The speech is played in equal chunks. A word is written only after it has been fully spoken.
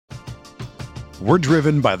We're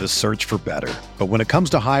driven by the search for better. But when it comes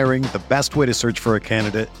to hiring, the best way to search for a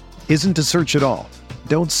candidate isn't to search at all.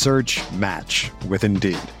 Don't search, match with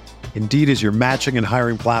Indeed. Indeed is your matching and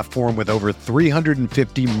hiring platform with over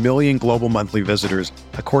 350 million global monthly visitors,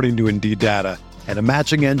 according to Indeed data, and a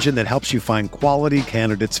matching engine that helps you find quality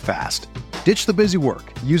candidates fast. Ditch the busy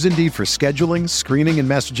work. Use Indeed for scheduling, screening, and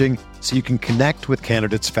messaging so you can connect with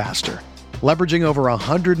candidates faster. Leveraging over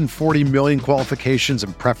 140 million qualifications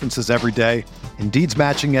and preferences every day, Indeed's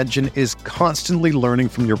matching engine is constantly learning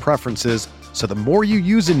from your preferences, so the more you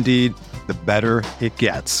use Indeed, the better it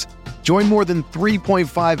gets. Join more than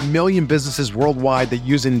 3.5 million businesses worldwide that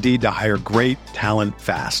use Indeed to hire great talent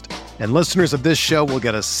fast. And listeners of this show will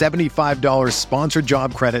get a $75 sponsored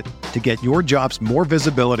job credit to get your jobs more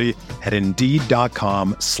visibility at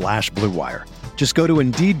Indeed.com/Blue Wire. Just go to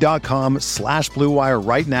Indeed.com/Blue Wire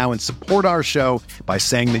right now and support our show by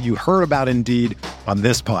saying that you heard about Indeed on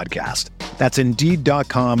this podcast. That's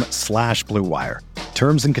Indeed.com/Blue Wire.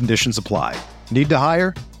 Terms and conditions apply. Need to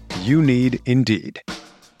hire? You need Indeed.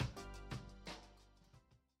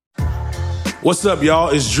 What's up, y'all?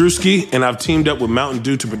 It's Drewski, and I've teamed up with Mountain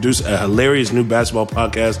Dew to produce a hilarious new basketball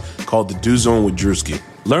podcast called The Dew Zone with Drewski.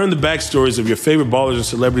 Learn the backstories of your favorite ballers and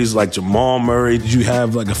celebrities like Jamal Murray. Did you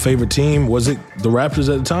have like a favorite team? Was it the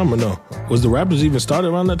Raptors at the time or no? Was the Raptors even started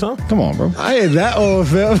around that time? Come on, bro. I ain't that old,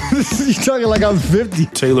 fam. You talking like I'm 50.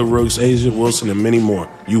 Taylor Rooks, Asia Wilson, and many more.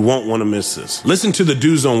 You won't want to miss this. Listen to The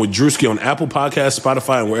Dew Zone with Drewski on Apple Podcasts,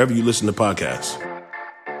 Spotify, and wherever you listen to podcasts.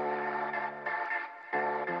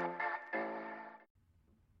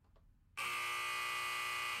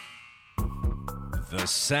 The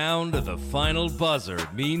sound of the final buzzer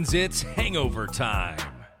means it's hangover time.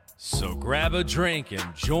 So grab a drink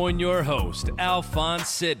and join your host, Alphonse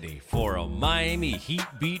Sidney, for a Miami Heat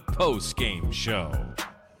Beat post-game show.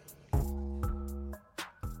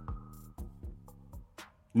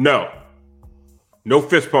 No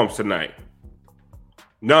fist pumps tonight.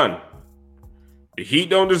 None. The Heat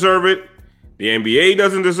don't deserve it. The NBA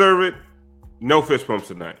doesn't deserve it. No fist pumps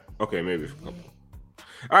tonight. Okay, maybe.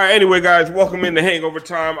 All right, anyway, guys, welcome into Hangover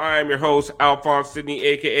Time. I am your host, Alphonse Sidney,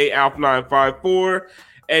 a.k.a. Alf954.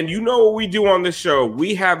 And you know what we do on this show.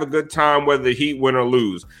 We have a good time whether the Heat win or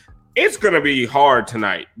lose. It's going to be hard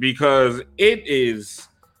tonight because it is,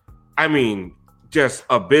 just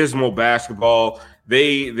abysmal basketball.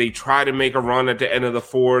 They try to make a run at the end of the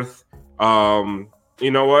fourth. You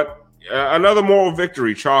know what? Another moral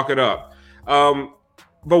victory. Chalk it up. But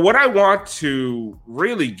what I want to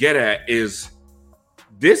really get at is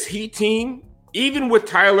this Heat team, even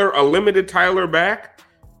with a limited Tyler back,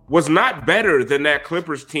 was not better than that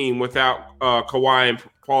Clippers team without Kawhi and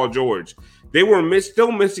Paul George. They were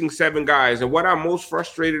still missing 7 guys. And what I'm most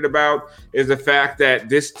frustrated about is the fact that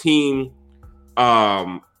this team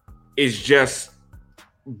is just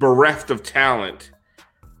bereft of talent.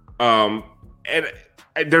 And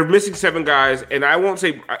they're missing 7 guys. And I won't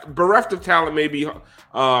say bereft of talent may be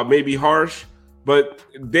harsh, but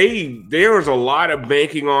there's a lot of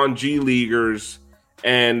banking on G Leaguers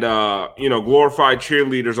and glorified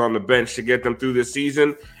cheerleaders on the bench to get them through this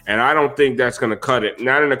season, and I don't think that's going to cut it.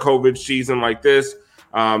 Not in a COVID season like this.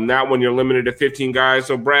 Not when you're limited to 15 guys.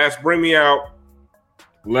 So, Brass, bring me out.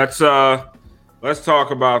 Let's talk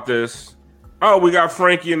about this. Oh, we got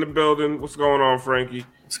Frankie in the building. What's going on, Frankie?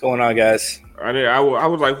 What's going on, guys? I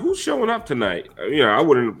was like, who's showing up tonight? I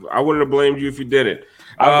wouldn't have blamed you if you didn't.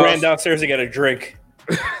 I ran downstairs to get a drink.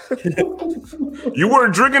 You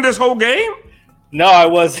weren't drinking this whole game? No, I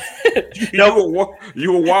wasn't.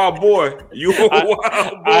 You a wild boy.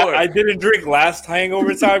 I didn't drink last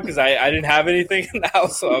hangover time because I didn't have anything in the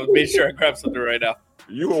house, so I made sure I grabbed something right now.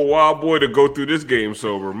 You a wild boy to go through this game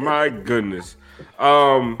sober. My goodness.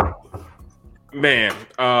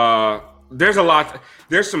 There's a lot.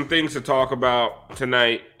 There's some things to talk about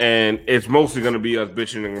tonight, and it's mostly going to be us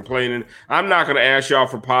bitching and complaining. I'm not going to ask y'all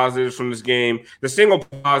for positives from this game. The single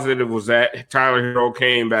positive was that Tyler Hero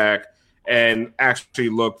came back and actually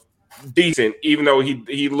looked decent, even though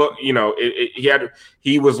he looked,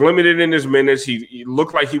 he was limited in his minutes. He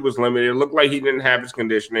looked like he was limited. It looked like he didn't have his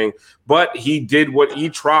conditioning, but he did what he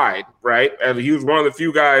tried, right? And he was one of the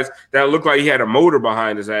few guys that looked like he had a motor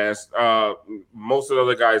behind his ass. Most of the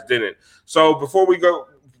other guys didn't. So before we go,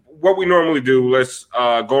 what we normally do, let's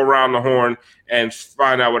go around the horn and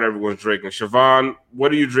find out what everyone's drinking. Siobhan,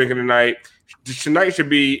 what are you drinking tonight? Tonight should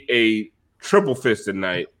be a triple fisted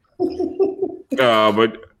night.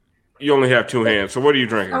 But you only have 2 hands. So what are you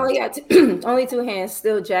drinking? Only 2 hands.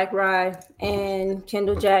 Still Jack Rye and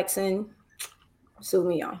Kendall Jackson. Sue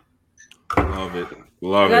me on. Love it.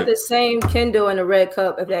 I got the same Kendall in a red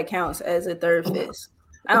cup, if that counts as a third fist.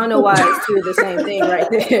 I don't know why it's two of the same thing right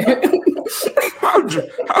there.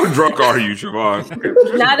 How drunk are you,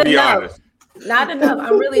 Siobhan? Not Be enough. honest. Not enough.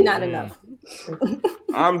 I'm really not enough.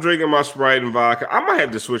 I'm drinking my Sprite and vodka. I might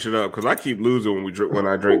have to switch it up because I keep losing when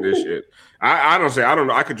I drink this shit. I don't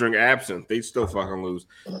know. I could drink absinthe. They still fucking lose.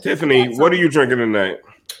 Tiffany, what are you drinking tonight?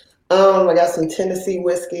 I got some Tennessee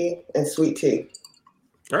whiskey and sweet tea.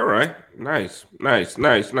 All right. Nice.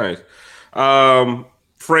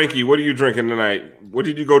 Frankie, what are you drinking tonight? What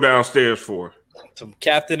did you go downstairs for? Some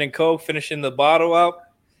Captain and Coke, finishing the bottle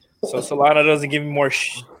up, so Solana doesn't give me more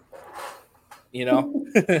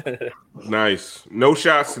Nice. No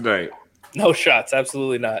shots tonight. No shots,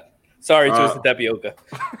 absolutely not. Sorry, Twisted Tapioca.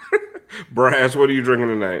 Brass, what are you drinking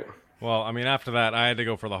tonight? Well, I mean, after that, I had to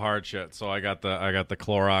go for the hard shit, so I got the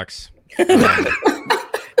Clorox.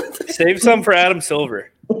 Save some for Adam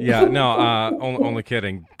Silver. Yeah, no, only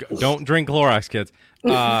kidding. Don't drink Clorox, kids.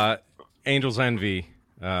 Angel's Envy.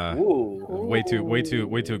 Way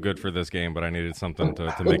too good for this game, but I needed something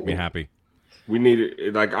to make me happy. We need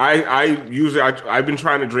it. Like I've been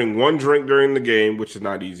trying to drink one drink during the game, which is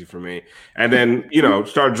not easy for me, and then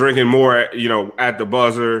start drinking more, at the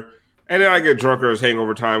buzzer, and then I get drunker as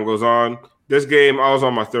hangover time goes on. This game, I was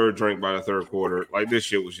on my third drink by the third quarter. Like this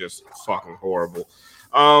shit was just fucking horrible.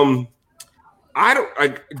 I don't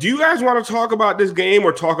like. Do you guys want to talk about this game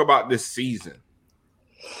or talk about this season?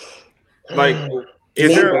 Like,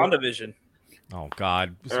 is there WandaVision? Oh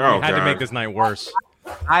God! We had to make this night worse.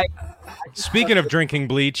 Speaking of drinking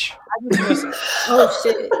bleach. Oh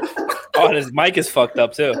shit! Oh, and his mic is fucked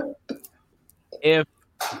up too. If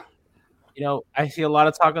I see a lot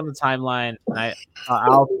of talk on the timeline, and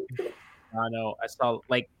I saw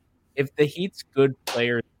like if the Heat's good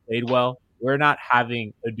players played well, we're not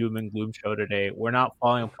having a doom and gloom show today. We're not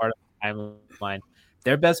falling apart on the timeline.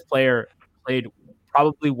 Their best player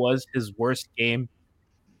probably was his worst game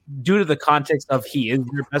due to the context of he is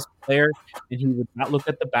your best player and he would not look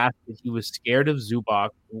at the basket. He was scared of Zubac,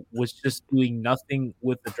 was just doing nothing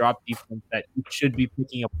with the drop defense that he should be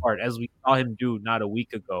picking apart, as we saw him do not a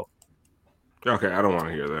week ago. Okay, I don't want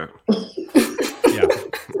to hear that. Yeah.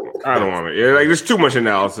 I don't want to. Yeah, like there's too much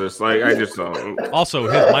analysis. Like I just Also,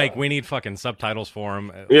 his mic. We need fucking subtitles for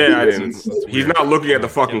him. Yeah, I didn't. He's not looking at the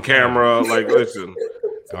fucking camera. Like, listen,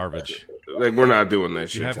 garbage. Like we're not doing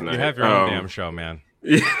that shit tonight. You have your own damn show, man.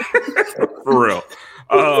 Yeah, for real.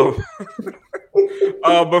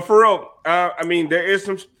 But for real, I mean, there is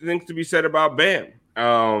some things to be said about Bam.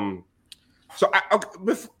 So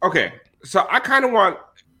I kind of want.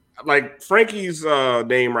 Like Frankie's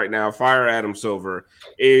name right now, Fire Adam Silver,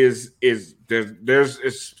 is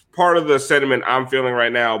part of the sentiment I'm feeling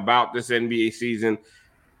right now about this NBA season.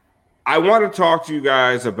 I want to talk to you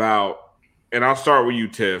guys about, and I'll start with you,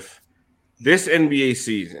 Tiff. This NBA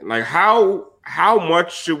season, like how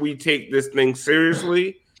much should we take this thing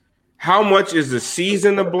seriously? How much is the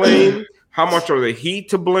season to blame? How much are the Heat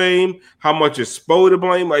to blame? How much is Spo to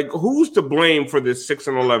blame? Like who's to blame for this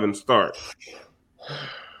 6-11 start?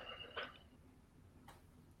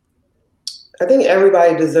 I think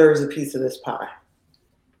everybody deserves a piece of this pie.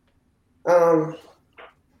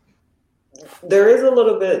 There is a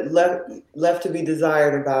little bit left to be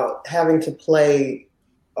desired about having to play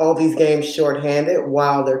all these games shorthanded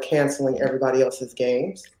while they're canceling everybody else's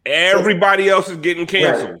games. Everybody else is getting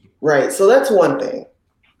canceled. Right. So that's one thing.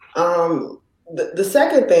 The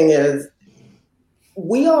second thing is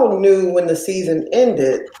we all knew when the season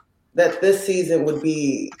ended that this season would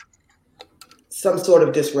be some sort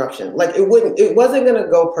of disruption. Like it wasn't going to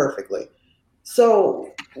go perfectly.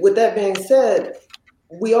 So with that being said,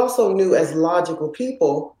 we also knew as logical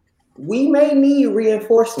people, we may need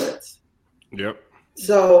reinforcements. Yep.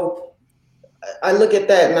 So I look at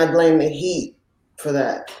that and I blame the Heat for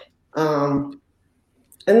that. And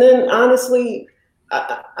then honestly,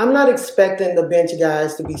 I'm not expecting the bench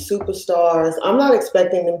guys to be superstars. I'm not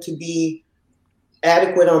expecting them to be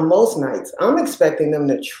adequate on most nights. I'm expecting them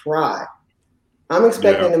to try. I'm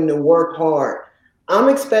expecting them to work hard. I'm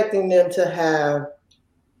expecting them to have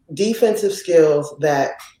defensive skills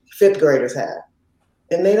that fifth graders have,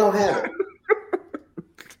 and they don't have it.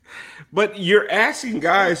 But you're asking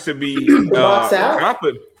guys to be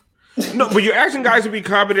competent. No, but you're asking guys to be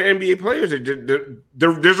competent NBA players.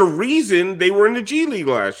 There's a reason they were in the G League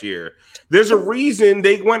last year. There's a reason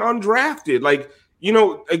they went undrafted. Like,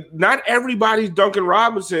 not everybody's Duncan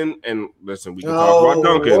Robinson. And listen, we can talk about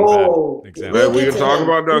Duncan. We can talk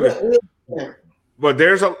about Duncan. But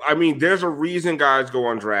there's a reason guys go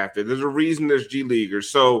undrafted. There's a reason there's G Leaguers.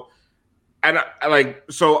 So, I'm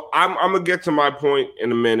gonna get to my point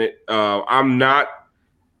in a minute.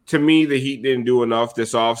 To me, the Heat didn't do enough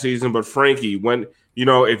this offseason. But Frankie, when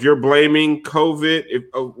if you're blaming COVID,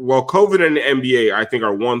 COVID and the NBA, I think,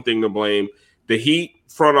 are one thing to blame. The Heat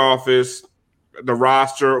front office, the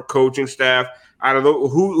roster, coaching staff. I don't know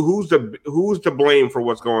who's to blame for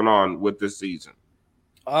what's going on with this season.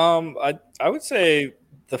 I would say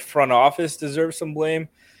the front office deserves some blame.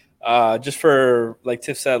 Just for, like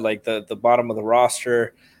Tiff said, like the bottom of the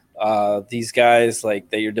roster, these guys like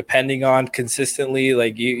that you're depending on consistently.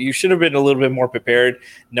 Like you should have been a little bit more prepared,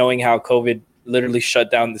 knowing how COVID literally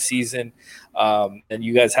shut down the season, and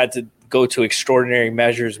you guys had to go to extraordinary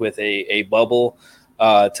measures with a bubble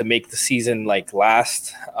to make the season like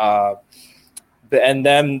last. And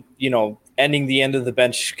then ending the end of the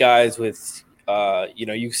bench guys with you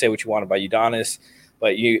can say what you want about Udonis.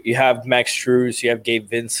 But you have Max Strus, you have Gabe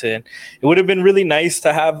Vincent. It would have been really nice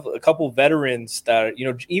to have a couple veterans that,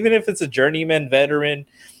 even if it's a journeyman veteran,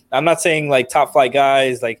 I'm not saying like top flight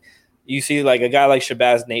guys, like you see like a guy like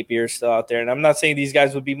Shabazz Napier still out there. And I'm not saying these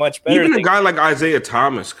guys would be much better. Even a guy like Isaiah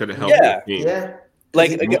Thomas could have helped. Yeah.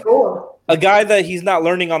 Like a guy that he's not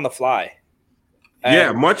learning on the fly.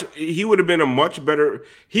 He would have been a much better.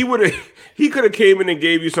 He could have came in and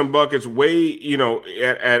gave you some buckets way,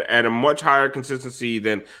 at a much higher consistency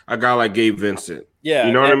than a guy like Gabe Vincent. Yeah,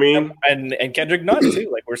 you know what I mean. And Kendrick Nunn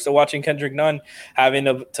too. Like we're still watching Kendrick Nunn having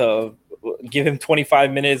to give him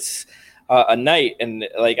 25 minutes a night, and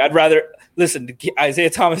like I'd rather listen.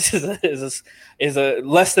 Isaiah Thomas is a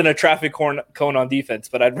less than a traffic cone on defense,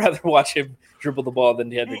 but I'd rather watch him dribble the ball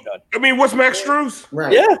than Kendrick Nunn. I mean, what's Max Strus?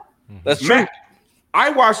 Right. Yeah, that's true. I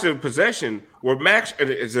watched a possession where Max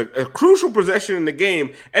is a crucial possession in the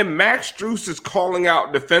game, and Max Strus is calling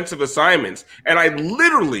out defensive assignments. And I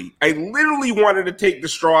literally wanted to take the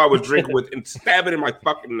straw I was drinking with and stab it in my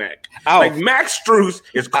fucking neck. Ow. Like Max Strus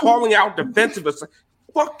is calling out defensive assignments.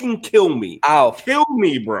 Fucking kill me. Ow. Kill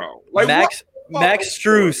me, bro. Like Max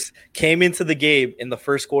Strus came into the game in the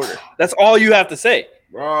first quarter. That's all you have to say.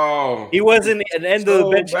 Bro. He wasn't an end of the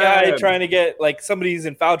bench guy trying to get like somebody's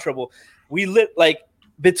in foul trouble. We lit like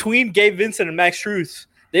between Gabe Vincent and Max Strus,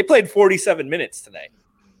 they played 47 minutes tonight.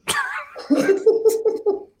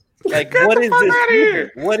 Like, what is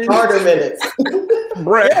this? What is harder minutes?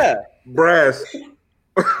 Brass.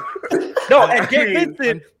 No, and Gabe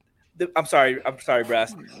Vincent. I'm sorry,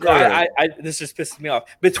 Brass. I this just pisses me off.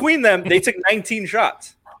 Between them, they took 19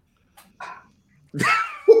 shots.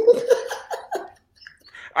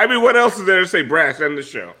 I mean, what else is there to say? Brass, end the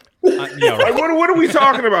show. Yeah, right. What are we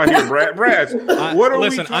talking about here, Brass? What are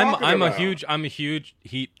we talking about? I'm a huge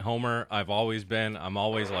Heat homer. I've always been. I'm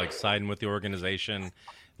always like siding with the organization.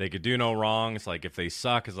 They could do no wrong. It's like if they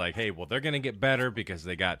suck, it's like, hey, well, they're gonna get better because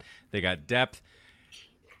they got depth.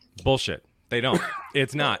 Bullshit. They don't.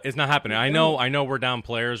 It's not happening. I know we're down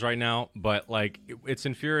players right now, but like it's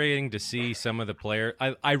infuriating to see some of the players.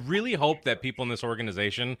 I really hope that people in this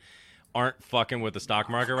organization aren't fucking with the stock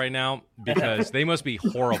market right now, because they must be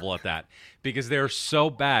horrible at that, because they're so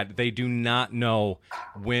bad. They do not know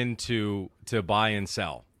when to buy and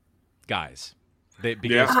sell guys.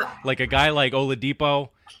 Like a guy like Oladipo,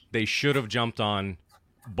 they should have jumped on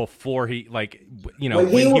before he when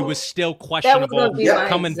he was still questionable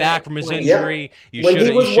coming back from his injury. You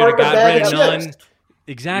should have got rid of Nunn.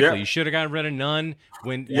 Exactly. Yeah. You should have gotten rid of Nunn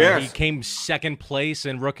when he came second place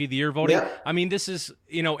in Rookie of the Year voting. Yeah. I mean, this is,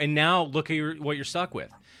 and now look at what you're stuck with.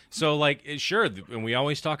 So, like, sure, and we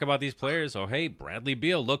always talk about these players. Oh, hey, Bradley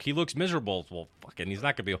Beal, look, he looks miserable. Well, fucking, he's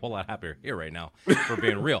not going to be a whole lot happier here right now, for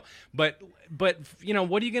being real. But what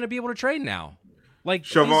are you going to be able to trade now? Like,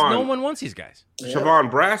 no one wants these guys.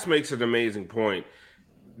 Siobhan, Brass makes an amazing point.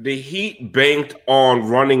 The Heat banked on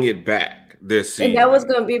running it back this season. And that was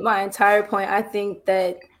going to be my entire point. I think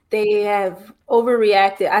that they have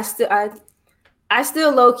overreacted. I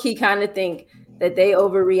still low-key kind of think that they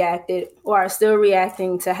overreacted or are still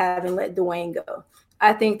reacting to having let Dwayne go.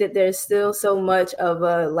 I think that there's still so much of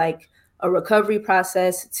a recovery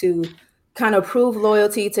process to kind of prove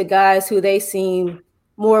loyalty to guys who they seem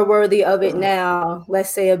more worthy of it now. Let's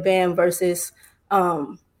say a Bam versus,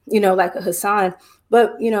 like a Hassan.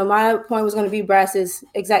 But, my point was going to be Brass's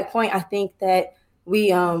exact point. I think that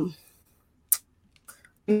we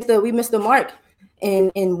missed the mark.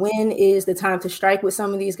 And when is the time to strike with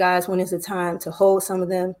some of these guys? When is the time to hold some of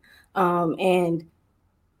them? I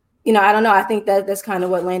don't know. I think that's kind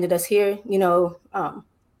of what landed us here.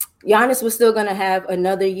 Giannis was still going to have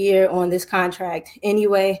another year on this contract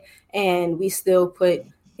anyway. And we still put,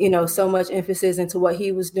 so much emphasis into what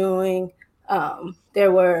he was doing.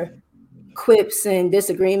 There were quips and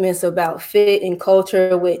disagreements about fit and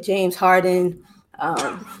culture with James Harden.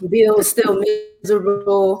 Bill is still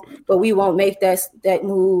miserable, but we won't make that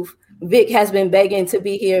move. Vic has been begging to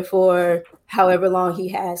be here for however long he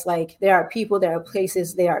has. Like, there are people, there are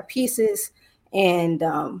places, there are pieces, and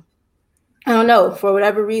I don't know, for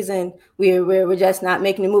whatever reason, we're just not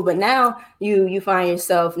making the move. But now you find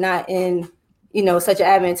yourself not in, such an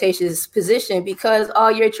advantageous position because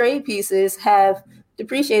all your trade pieces have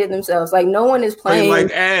depreciated themselves. Like, no one is playing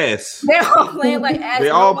like ass. They're all playing like ass. They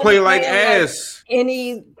all play like ass. Like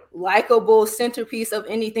any likable centerpiece of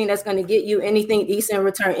anything that's going to get you anything decent in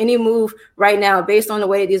return. Any move right now, based on the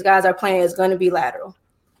way that these guys are playing, is going to be lateral.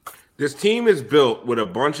 This team is built with a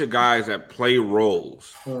bunch of guys that play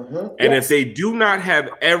roles. And if they do not have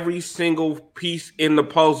every single piece in the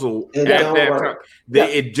puzzle at that time,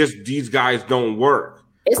 these guys don't work.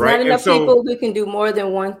 It's not enough people who can do more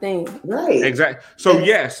than one thing. Right. Exactly. So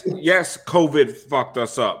yes, COVID fucked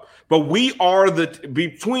us up. But we are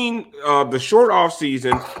between the short off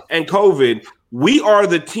season and COVID, we are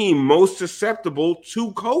the team most susceptible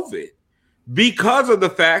to COVID. Because of the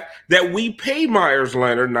fact that we paid Myers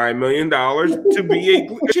Leonard $9 million to be a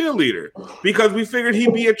cheerleader, because we figured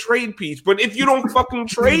he'd be a trade piece. But if you don't fucking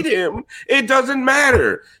trade him, it doesn't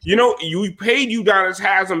matter. You paid Udonis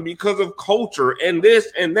Haslem because of culture and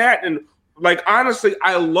this and that. And like, honestly,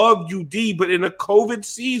 I love UD, but in a COVID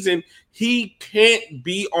season, he can't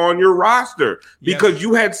be on your roster because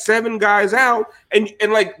you had 7 guys out. And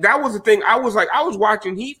like, that was the thing. I was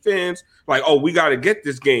watching Heat fans like, oh, we got to get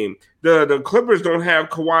this game. The Clippers don't have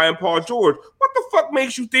Kawhi and Paul George. What the fuck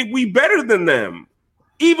makes you think we better than them?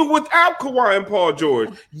 Even without Kawhi and Paul George.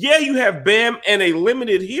 Yeah, you have Bam and a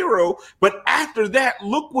limited hero, but after that,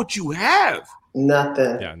 look what you have.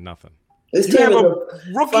 Nothing. Yeah, nothing. This team is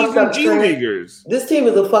rookies and G leaguers. This team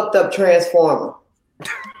is a fucked up transformer.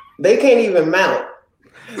 They can't even mount.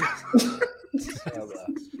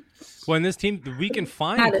 Well, in this team, we can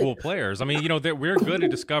find cool players. I mean, we're good at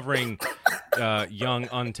discovering young,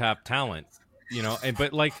 untapped talent.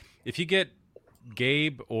 But like, if you get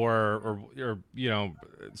Gabe or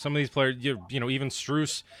some of these players, even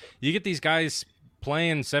Strus, you get these guys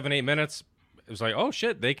playing 7-8 minutes. It was like, oh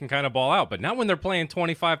shit, they can kind of ball out. But not when they're playing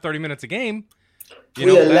 25-30 minutes a game.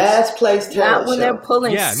 We're last place talent. Not when they're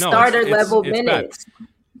pulling starter level minutes. Bad.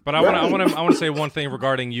 But I want to say one thing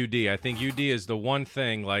regarding UD. I think UD is the one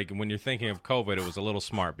thing, like, when you're thinking of COVID, it was a little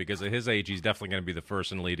smart because at his age, he's definitely going to be the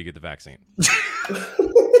first in the league to get the vaccine.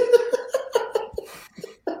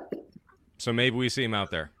 So maybe we see him out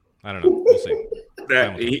there. I don't know. We'll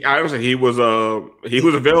see. Honestly, he was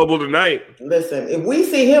available tonight. Listen, if we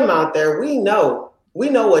see him out there, we know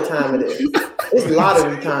what time it is. It's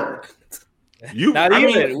lottery time. We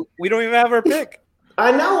don't even have our pick. I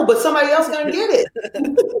know, but somebody else gonna get it.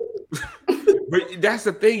 But that's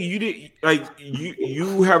the thing.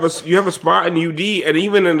 You have a spot in UD, and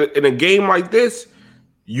even in a game like this,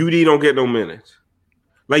 UD don't get no minutes.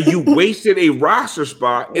 Like, you wasted a roster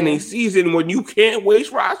spot in a season when you can't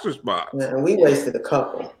waste roster spots. Man, we wasted a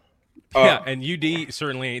couple. Yeah, and UD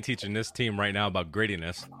certainly ain't teaching this team right now about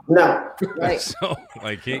grittiness. No, right. So,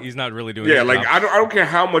 like, he's not really doing. Yeah, like, I don't care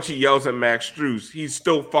how much he yells at Max Strus, he's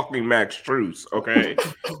still fucking Max Strus. Okay,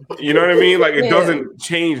 you know what I mean? Like, it doesn't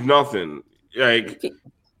change nothing. Like,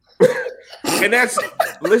 and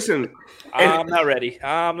listen. I'm not ready.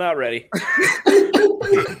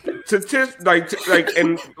 To Tiff,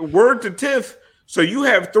 and word to Tiff. So you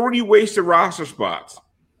have 3 wasted roster spots.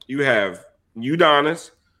 You have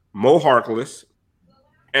Udonis, Mo Harkless,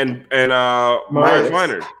 and Myers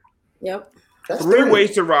Leonard. Yep. That's 3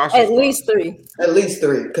 wasted roster spots. At least 3. At least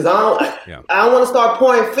 3. Because I don't want to start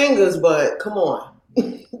pointing fingers, but come on.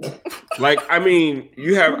 Like, I mean,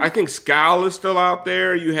 you have, I think Scal is still out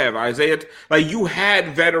there. You have Isaiah. Like, you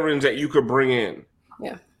had veterans that you could bring in.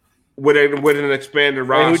 Yeah. With an expanded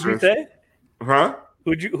roster. Who'd you say? Huh?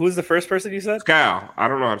 Who's the first person you said? Scal. I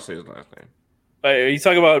don't know how to say his last name. Are you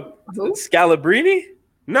talking about Scalabrini?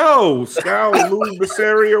 No, Scal Louis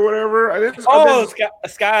Basseri or whatever.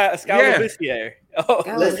 Scalabissier. Oh,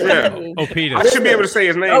 yeah. Opetus. I should be able to say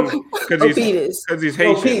his name because he's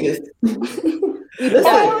Haitian.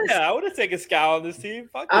 Oh, yeah, I would have taken Scal on this team.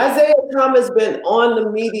 Fuck Isaiah Thomas been on the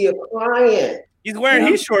media crying. He's wearing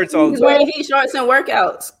heat shorts all the time. He's wearing heat shorts and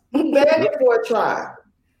workouts. He begging for a try.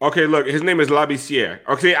 Okay, look, his name is Labissiere.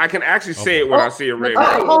 Okay, I can actually say it when I see it written.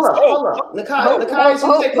 Hold up. Nikai,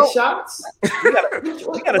 you taking shots?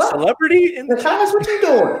 We got a celebrity in the Nikai, what you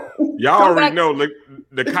doing? Y'all already know.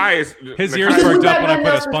 Nikai is his ears perked up when I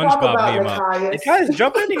put a SpongeBob meme up. Nikai,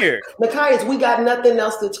 jump in here. Nikai, we got nothing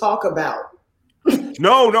else to talk about.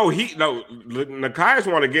 No.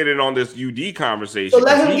 Nikias want to get in on this UD conversation. So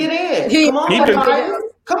let him get in. Come on, Nikias.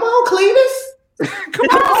 Come on, Cletus. Come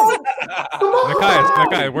on.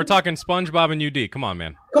 Nikias, we're talking SpongeBob and UD. Come on,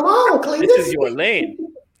 man. Come on, Cletus. This is your lane.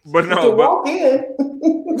 But You no, can but walk in.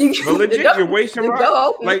 But legit, you're wasting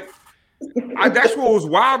my like. That's what was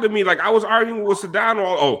wild to me. Like I was arguing with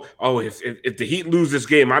Sedano. If the Heat lose this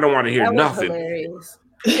game, I don't want to hear That was nothing. hilarious.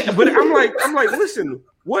 Yeah, but I'm like, listen,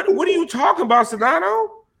 what are you talking about, Sedano?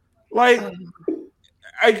 Like,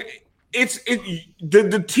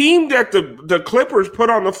 the team that the Clippers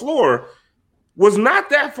put on the floor was not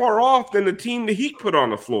that far off than the team the Heat put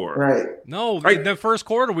on the floor. Right. No, Like- in the first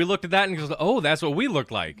quarter, we looked at that and goes, "Oh, that's what we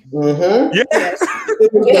looked like." Mm-hmm. Yes.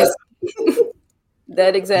 Yes.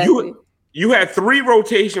 That exactly. You had 3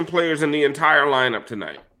 rotation players in the entire lineup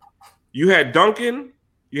tonight. You had Duncan,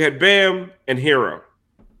 you had Bam, and Hero.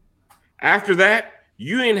 After that,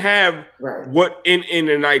 you didn't have what in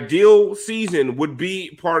an ideal season would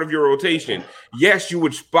be part of your rotation. Yes, you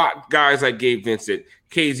would spot guys like Gabe Vincent,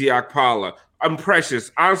 KZ Okpala. I'm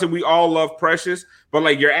Precious. Honestly, we all love Precious, but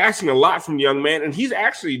like you're asking a lot from the young man, and he's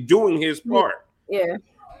actually doing his part. Yeah.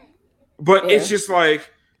 But it's just like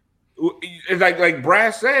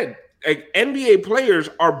Brad said, like NBA players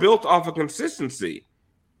are built off of consistency.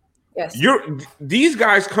 Yes. These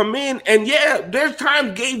guys come in, and yeah, there's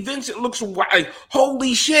times Gabe Vincent looks like,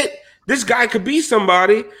 holy shit, this guy could be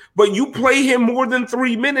somebody, but you play him more than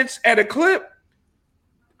 3 minutes at a clip,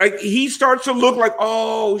 like he starts to look like,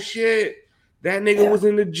 oh shit, that nigga was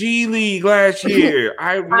in the G League last year.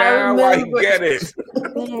 I get it.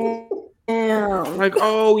 Like,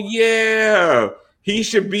 oh yeah, he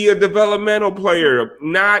should be a developmental player,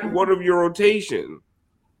 not one of your rotation.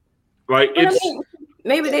 Like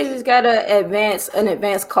maybe they just got an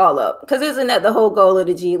advanced call up, because isn't that the whole goal of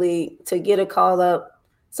the G League, to get a call up?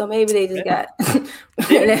 So maybe they just got an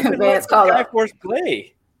advanced call up. Force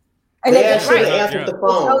play. And they should have answered the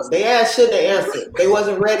phone. They should have answered. They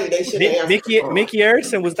wasn't ready. They should have answered. Mickey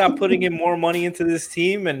Erickson was not putting in more money into this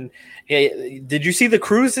team. And did you see the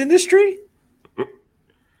cruise industry?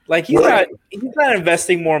 Like he's not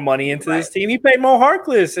investing more money into this team. He paid Mo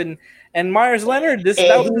Harkless and Myers Leonard. That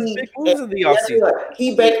was his big moves of the offseason.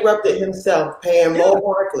 He bankrupted himself, paying Mo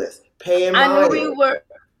Harkless, paying Myers.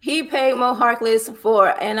 He paid Mo Harkless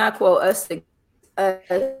for, and I quote,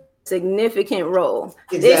 a significant role.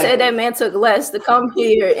 Exactly. They said that man took less to come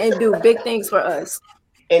here and do big things for us.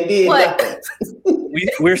 And did nothing.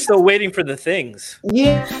 We're still waiting for the things.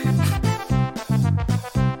 Yeah.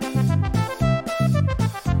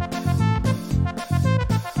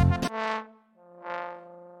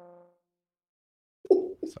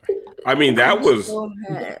 I mean, that was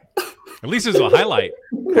at least it was a highlight.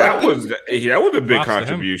 That was a big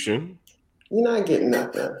contribution. You're not getting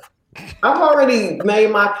nothing. I've already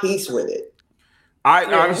made my peace with it.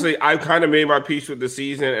 Honestly, I've kind of made my peace with the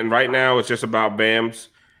season, and right now it's just about Bam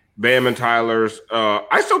and Tyler's.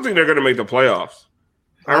 I still think they're going to make the playoffs.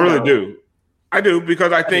 I really do. I do,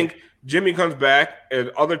 because I think Jimmy comes back and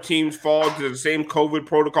other teams fall to the same COVID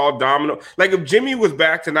protocol domino. Like if Jimmy was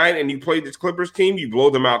back tonight and you played this Clippers team, you blow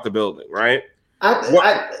them out the building, right?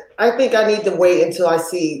 I think I need to wait until I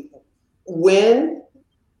see when,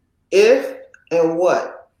 if, and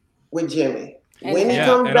what with Jimmy. When he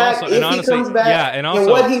comes back, if he comes back, and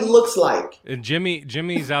what he looks like. And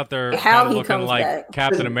Jimmy's out there kind of looking like back.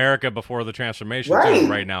 Captain America before the transformation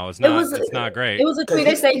right now. It's not great. It was a tweet.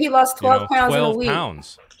 They say he lost 12 pounds in a week.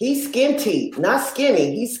 He's skin teeth, not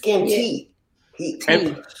skinny. He's skin teeth.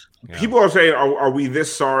 People are saying, are we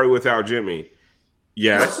this sorry without Jimmy?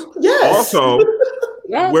 Yes. Yes. Also,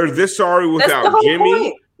 we're this sorry without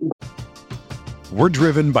Jimmy. Point. We're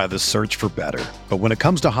driven by the search for better. But when it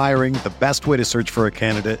comes to hiring, the best way to search for a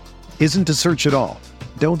candidate isn't to search at all.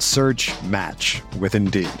 Don't search, match with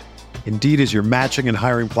Indeed. Indeed is your matching and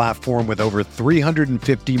hiring platform with over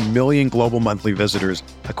 350 million global monthly visitors,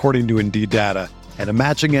 according to Indeed data, and a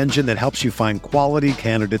matching engine that helps you find quality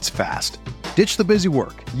candidates fast. Ditch the busy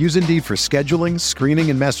work. Use Indeed for scheduling,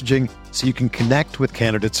 screening, and messaging so you can connect with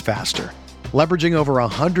candidates faster. Leveraging over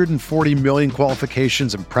 140 million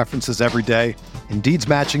qualifications and preferences every day, Indeed's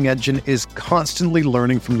matching engine is constantly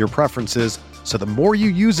learning from your preferences, so the more you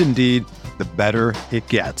use Indeed, the better it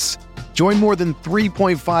gets. Join more than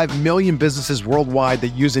 3.5 million businesses worldwide that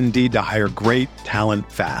use Indeed to hire great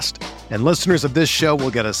talent fast. And listeners of this show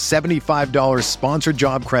will get a $75 sponsored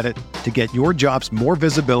job credit to get your jobs more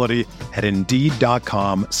visibility at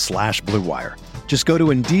Indeed.com/Blue Wire. Just go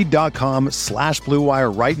to Indeed.com/Blue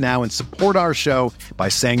Wire right now and support our show by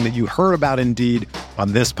saying that you heard about Indeed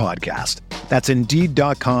on this podcast. That's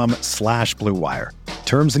Indeed.com/Blue Wire.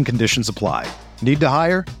 Terms and conditions apply. Need to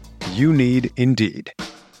hire? You need Indeed.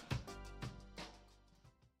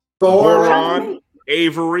 Boron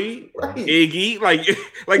Avery, Iggy,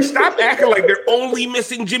 like stop acting like they're only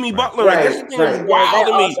missing Jimmy Butler. Like this thing is wild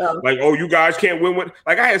to me. Like, oh, you guys can't win with.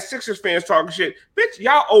 Like I had Sixers fans talking shit. Bitch,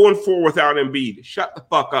 y'all 0-4 without Embiid. Shut the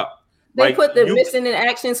fuck up. They put the missing in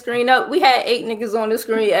action screen up. We had 8 niggas on the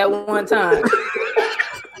screen at one time.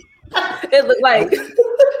 It looked like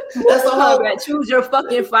that's all that choose your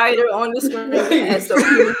fucking fighter on the screen. And so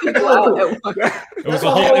people out at once. It was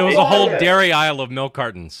a whole dairy aisle of milk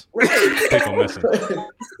cartons. People missing.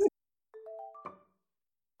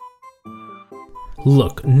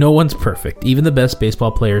 Look, no one's perfect. Even the best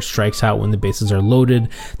baseball player strikes out when the bases are loaded.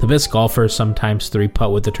 The best golfers sometimes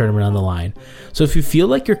 3-putt with the tournament on the line. So if you feel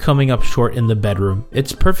like you're coming up short in the bedroom,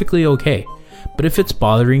 it's perfectly okay. But if it's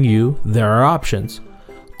bothering you, there are options.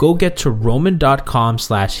 Go get to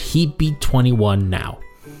roman.com/heatbeat21 now.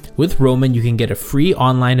 With Roman, you can get a free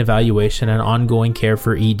online evaluation and ongoing care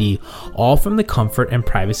for ED, all from the comfort and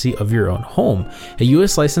privacy of your own home. A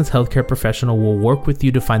U.S. licensed healthcare professional will work with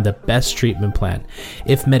you to find the best treatment plan.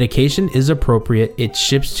 If medication is appropriate, it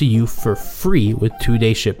ships to you for free with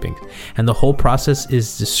 2-day shipping, and the whole process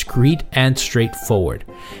is discreet and straightforward.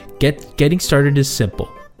 Getting started is simple.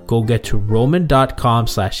 Go get to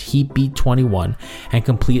roman.com/heatbeat21 and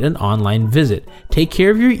complete an online visit. Take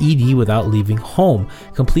care of your ED without leaving home.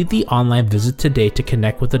 Complete the online visit today to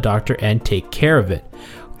connect with the doctor and take care of it.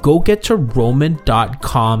 Go get to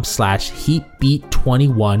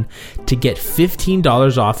roman.com/heatbeat21 to get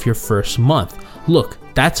 $15 off your first month. Look,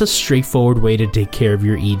 that's a straightforward way to take care of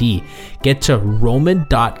your ED. Get to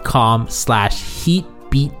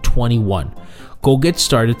roman.com/heatbeat21. Go get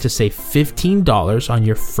started to save $15 on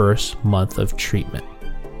your first month of treatment.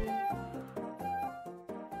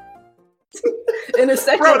 In a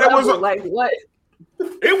second, bro, that was like what?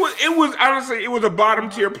 It was honestly, it was a bottom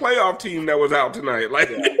tier playoff team that was out tonight. Like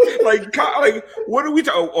what are we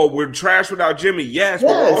talking? Oh, we're trash without Jimmy. Yes, but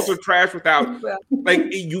we're also trash without.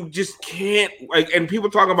 Like you just can't. Like, and people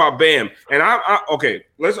talking about Bam. And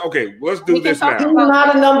let's do this now. He's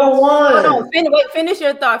not a number one. Hold on, finish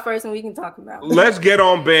your thought first, and we can talk about it. Let's get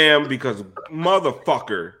on Bam because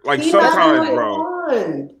motherfucker. Like he's sometimes, not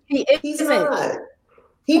bro. He's not.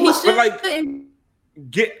 He should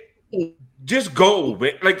get. Just go,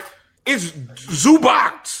 man. Like it's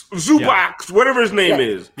Zubac, whatever his name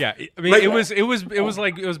is. Yeah, I mean, like, it was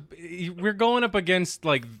like we're going up against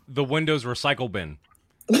like the Windows recycle bin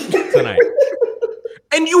tonight.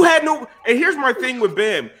 And you had no. And here's my thing with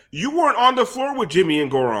Bam: you weren't on the floor with Jimmy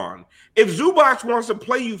and Goran. If Zubac wants to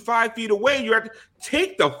play you 5 feet away, you have to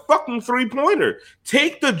take the fucking 3-pointer,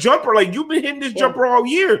 take the jumper. Like you've been hitting this jumper all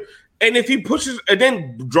year. And if he pushes and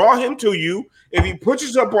then draw him to you, if he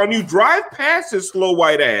pushes up on you, drive past his slow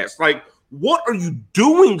white ass. Like, what are you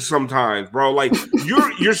doing sometimes, bro? Like,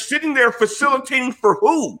 you're sitting there facilitating for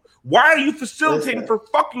who? Why are you facilitating for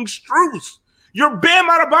fucking Strus? You're Bam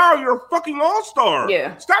Adebayo. You're a fucking all-star.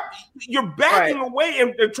 Yeah. Stop. You're backing away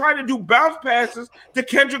and trying to do bounce passes to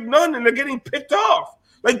Kendrick Nunn, and they're getting picked off.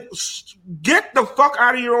 Like, get the fuck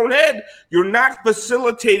out of your own head. You're not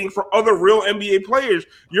facilitating for other real NBA players.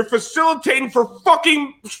 You're facilitating for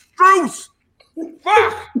fucking Strus.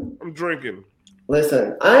 Fuck. I'm drinking.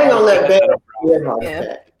 Listen, I ain't gonna let Bam get heart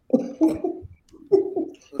attack.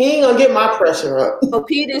 He ain't gonna get my pressure up. So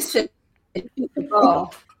Peters should shoot the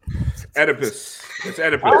ball. Oedipus. It's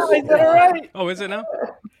Oedipus. Oh, is that all right? Oh, is it now?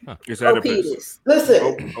 Huh. It's Oedipus.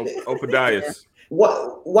 Listen. Opadias.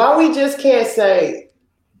 Why we just can't say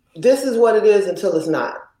this is what it is until it's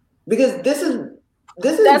not? Because this is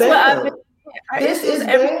That's Bam. what I've been. This is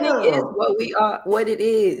everything Bam. is what we are, what it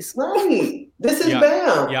is. Right. This is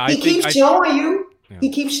Bam. Yeah, he keeps showing you. Yeah.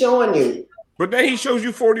 He keeps showing you. But then he shows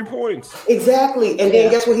you 40 points. Exactly. And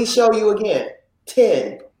then guess what he show you again?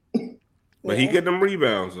 10. But he get them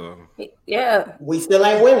rebounds though. Yeah. We still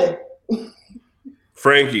ain't winning.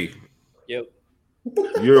 Frankie. Yep.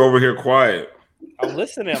 You're over here quiet. I'm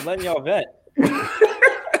listening. I'm letting y'all vent.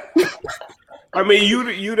 I mean, you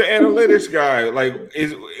the analytics guy. Like,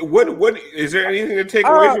 is there anything to take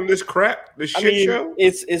away from this crap? This shit show?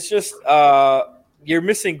 It's just you're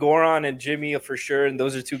missing Goran and Jimmy for sure, and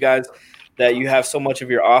those are two guys that you have so much of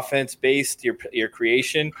your offense based, your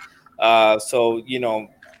creation. So you know,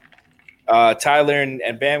 Tyler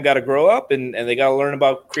and Bam got to grow up and they got to learn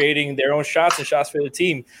about creating their own shots and shots for the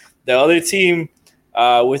team. The other team,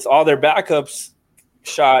 with all their backups,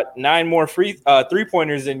 shot 9 more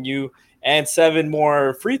 3-pointers than you and 7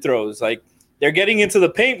 more free throws. Like, they're getting into the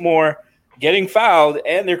paint more, getting fouled,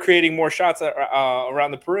 and they're creating more shots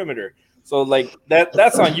around the perimeter. So like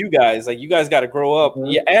that's on you guys. Like, you guys got to grow up.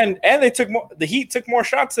 Yeah, and they took more. The Heat took more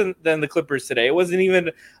shots than the Clippers today. It wasn't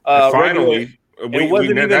even finally. It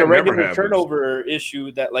wasn't even a regular turnover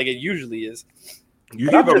issue that like it usually is. You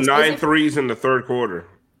give up 9 threes in the third quarter.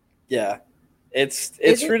 Yeah, it's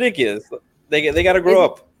ridiculous. They got to grow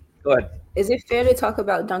up. Go ahead. Is it fair to talk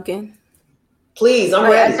about Duncan? Please, I'm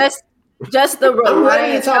ready. Just the I'm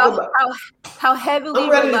ready to talk about how heavily I'm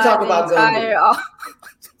ready to talk about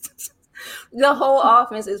the whole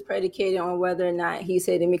offense is predicated on whether or not he's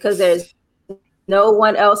hitting, because there's no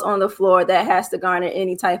one else on the floor that has to garner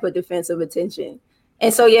any type of defensive attention.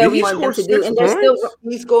 And so, yeah, we want them to do. And they're still.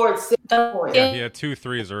 He scored 6 points. Yeah, he had 2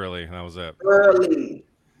 threes early, and that was it. Early.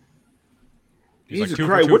 Jesus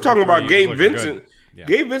Christ, we're talking about Gabe Vincent. Yeah.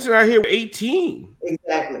 Gabe Vincent out here with 18.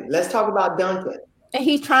 Exactly. Let's talk about Duncan. And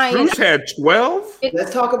he's trying. Bruce had 12.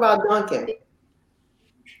 Let's talk about Duncan.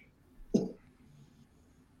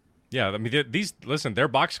 Yeah, I mean, their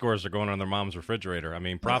box scores are going on their mom's refrigerator. I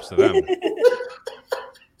mean, props to them.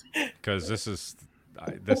 Because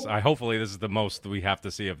hopefully this is the most we have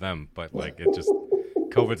to see of them. But like,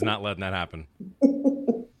 COVID's not letting that happen.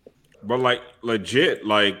 But like, legit,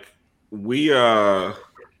 like we Siobhan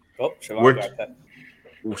got that.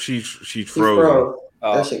 She's frozen.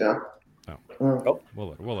 There she go.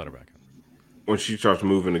 We'll let her back in. When she starts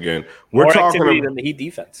moving again, More activity than the Heat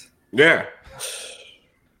defense. Yeah,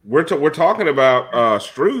 we're talking about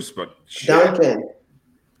Strus, but Duncan.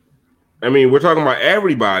 I mean, we're talking about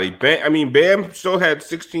everybody. Bam still had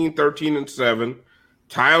 16, 13, and 7.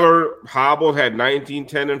 Tyler hobbled, had 19,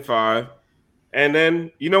 10, and 5. And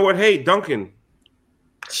then, you know what? Hey, Duncan.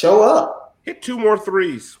 Show up. Hit 2 more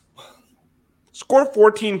threes. Score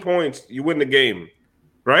 14 points. You win the game.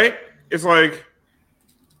 Right? It's like,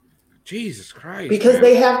 Jesus Christ. Because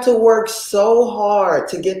they have to work so hard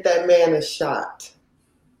to get that man a shot.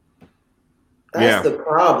 That's the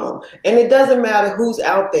problem. And it doesn't matter who's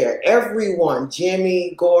out there. Everyone,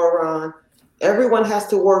 Jimmy, Goran, everyone has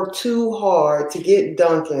to work too hard to get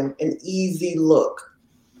Duncan an easy look.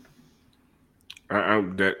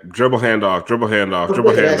 Dribble handoff.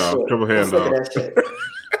 That shit.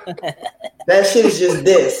 That shit is just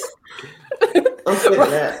this. I'm sick of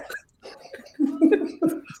that.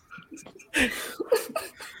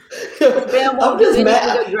 I'm just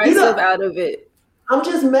mad. Aggressive out of it. I'm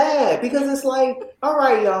just mad because it's like, all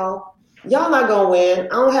right, y'all not gonna win.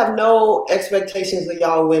 I don't have no expectations of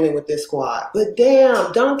y'all winning with this squad. But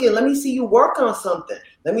damn, Duncan, let me see you work on something.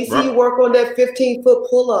 Let me see you work on that 15-foot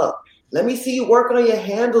pull-up. Let me see you work on your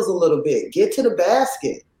handles a little bit. Get to the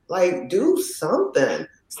basket. Like, do something.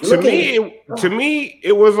 To me,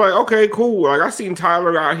 it was like, okay, cool. Like, I seen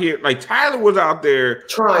Tyler out here. Like, Tyler was out there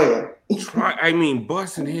trying.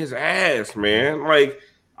 Busting his ass, man. Like,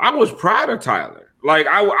 I was proud of Tyler. Like,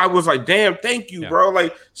 I was like, damn, thank you, bro.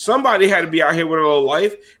 Like, somebody had to be out here with a little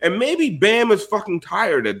life. And maybe Bam is fucking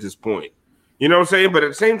tired at this point. You know what I'm saying? But at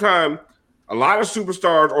the same time, a lot of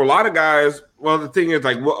superstars or a lot of guys, well, the thing is,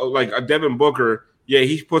 like a Devin Booker, yeah,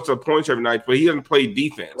 he puts up points every night, but he doesn't play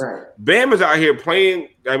defense. Right. Bam is out here playing,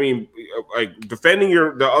 like defending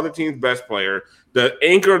the other team's best player, the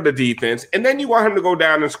anchor of the defense, and then you want him to go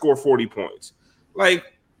down and score 40 points. Like,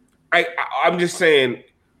 I'm just saying,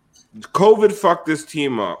 COVID fucked this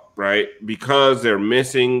team up, right? Because they're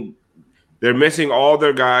missing all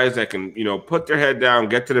their guys that can, put their head down,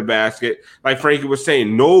 get to the basket. Like Frankie was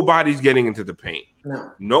saying, nobody's getting into the paint.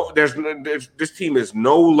 No, there's this team is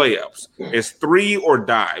no layups. It's 3 or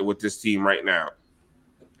die with this team right now.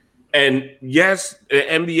 And yes, the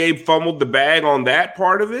NBA fumbled the bag on that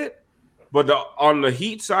part of it, but on the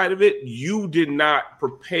Heat side of it, you did not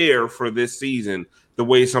prepare for this season the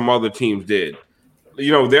way some other teams did.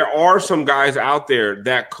 There are some guys out there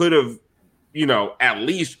that could have, at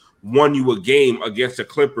least won you a game against the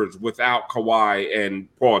Clippers without Kawhi and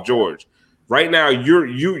Paul George. Right now,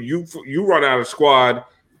 you run out of squad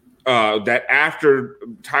that after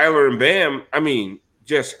Tyler and Bam,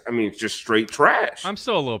 just straight trash. I'm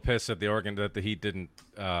still a little pissed at that the Heat didn't,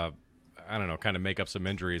 kind of make up some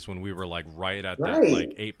injuries when we were like right at that like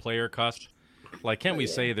 8-player cusp. Like, can't we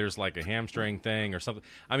say there's like a hamstring thing or something?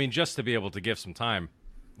 Just to be able to give some time,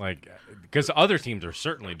 like, because other teams are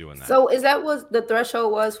certainly doing that. So is that what the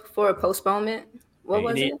threshold was for a postponement? What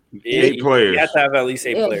was it? 8 players. You have to have at least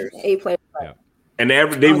 8 players. 8 players. Yeah. And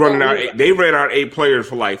they ran out 8 players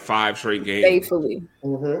for like 5 straight games. Faithfully.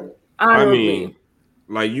 Mm-hmm.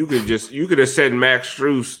 Like you could have said Max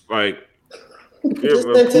Strus like.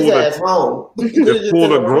 Just sent his ass home. Just pull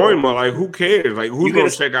the groin, like who cares? Like who's gonna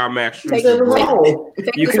check out Max Strus?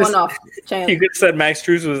 You could have said Max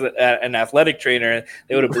Strus was an athletic trainer, and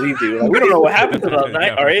they would have believed you. Like, we don't know what happened to the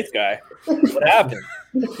 8th guy. What happened?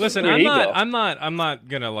 Listen, Here I'm you not go.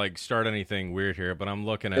 gonna like start anything weird here, but I'm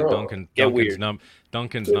looking at Oh,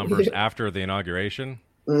 Duncan's numbers after the inauguration.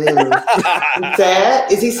 He's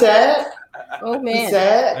sad? Is he sad? Oh He's man. It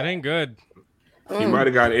sad? ain't good. He might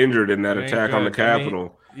have got injured in that It ain't attack on the good. I mean,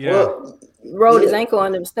 Capitol. Yeah. Well, Rolled his ankle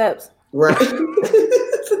on them steps. right.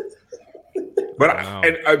 But Wow.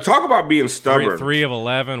 talk about being stubborn. 3 of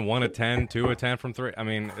 11, 1 of 10, 2 of 10 from 3. I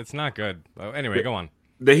mean, it's not good. Anyway, go on.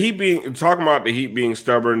 The Heat talking about the Heat being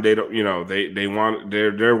stubborn. They don't,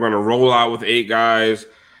 they're going to roll out with 8 guys.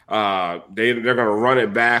 They're going to run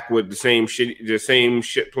it back with the same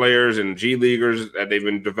shit players and G leaguers that they've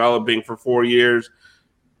been developing for 4 years.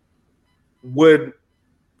 Would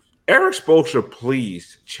Eric Spoelstra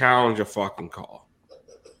please challenge a fucking call?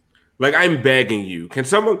 Like, I'm begging you. Can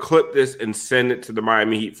someone clip this and send it to the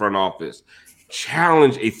Miami Heat front office?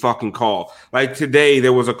 Challenge a fucking call. Like today,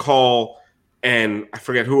 there was a call, and I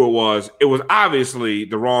forget who it was. It was obviously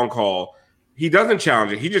the wrong call. He doesn't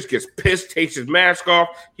challenge it. He just gets pissed, takes his mask off.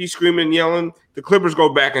 He's screaming and yelling. The Clippers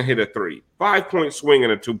go back and hit a 3. 5-point swing in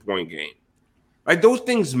a 2-point game. Like, those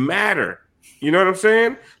things matter. You know what I'm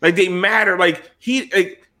saying? Like, they matter. Like,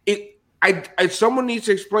 someone needs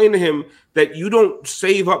to explain to him that you don't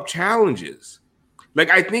save up challenges. Like,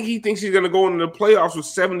 I think he thinks he's going to go into the playoffs with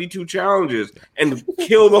 72 challenges and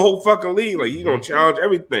kill the whole fucking league. Like, he's going to challenge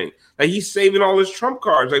everything. Like, he's saving all his trump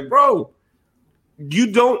cards. Like, bro, you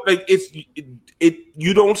don't, like,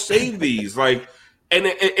 you don't save these. Like, and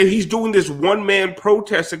he's doing this one-man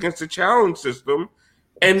protest against the challenge system.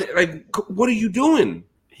 And, like, what are you doing?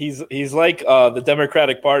 He's like the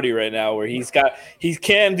Democratic Party right now, where he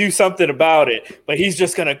can do something about it, but he's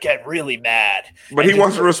just gonna get really mad. But he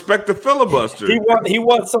wants to respect the filibuster. He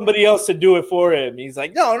wants somebody else to do it for him. He's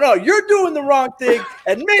like, no, you're doing the wrong thing,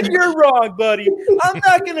 and maybe you're wrong, buddy. I'm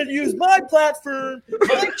not gonna use my platform,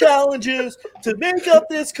 my challenges to make up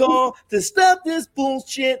this call to stop this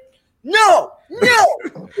bullshit. No.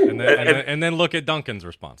 And then look at Duncan's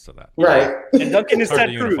response to that. Right. And Duncan is hard Ted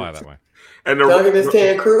to Cruz. unify that way. And Duncan is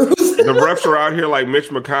Ted Cruz. The refs are out here like Mitch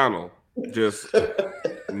McConnell. Just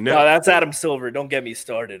No, that's Adam Silver. Don't get me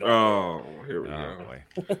started. Oh, here we go. Boy.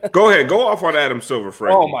 Go ahead. Go off on Adam Silver,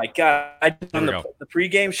 Frankie. Oh, my God. On the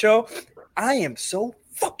pregame show, I am so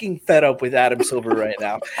fucking fed up with Adam Silver right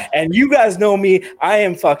now. And you guys know me. I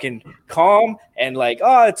am fucking calm and like,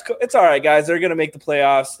 oh, it's all right, guys. They're going to make the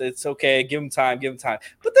playoffs. It's okay. Give them time.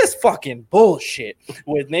 But this fucking bullshit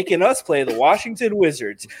with making us play the Washington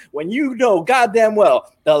Wizards when you know goddamn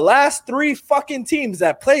well the last 3 fucking teams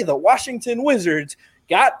that play the Washington Wizards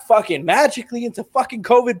got fucking magically into fucking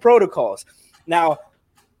COVID protocols. Now,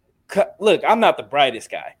 look, I'm not the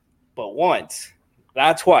brightest guy, but once,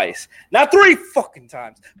 not twice, not 3 fucking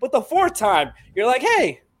times, but the 4th time, you're like,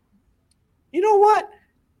 hey, you know what?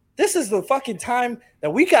 This is the fucking time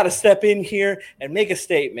that we got to step in here and make a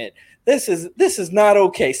statement. This is not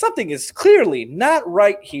okay. Something is clearly not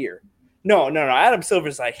right here. No. Adam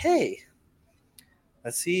Silver's like, hey,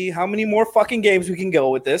 let's see how many more fucking games we can go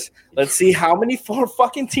with this. Let's see how many 4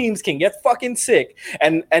 fucking teams can get fucking sick.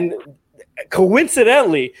 And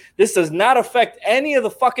coincidentally, this does not affect any of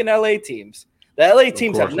the fucking LA teams. The LA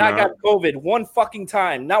teams have not got COVID one fucking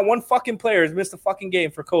time. Not one fucking player has missed a fucking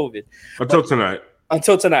game for COVID. Until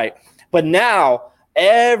tonight. But now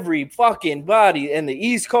every fucking body in the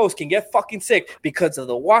East Coast can get fucking sick because of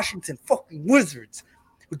the Washington fucking Wizards,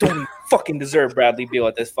 who don't even fucking deserve Bradley Beal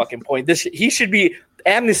at this fucking point. He should be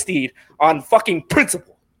amnestied on fucking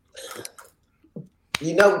principle.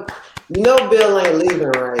 You know Bill ain't leaving,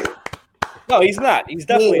 right? No, he's not. He's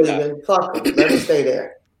definitely not. Fuck him. Let him stay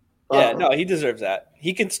there. Yeah, no, he deserves that.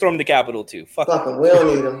 He can storm the Capitol too. Fuck him. We don't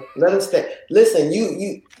need him. Let him stay. Listen,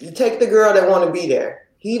 you take the girl that want to be there.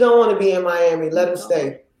 He don't want to be in Miami. Let him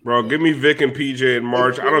stay. Bro, give me Vic and PJ in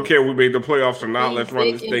March. I don't care if we made the playoffs or not. Let's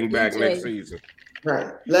run this thing back next season.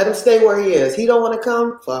 Right. Let him stay where he is. He don't want to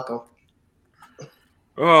come. Fuck him.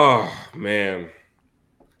 Oh, man.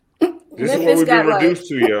 This is what we've been reduced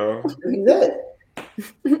to, y'all.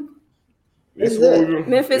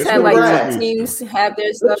 Memphis had like 2 teams have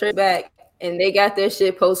their stuff back, and they got their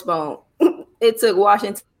shit postponed. It took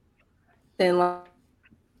Washington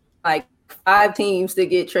like 5 teams to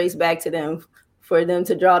get traced back to them for them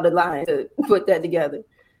to draw the line to put that together.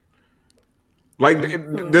 Like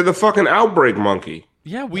they're the fucking outbreak monkey.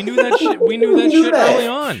 Yeah, we knew that shit. We knew that shit early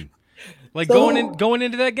on. Like going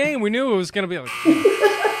into that game, we knew it was gonna be like.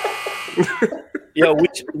 Yo,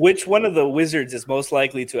 which one of the Wizards is most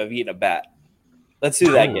likely to have eaten a bat? Let's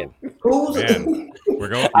do that game. Man, we're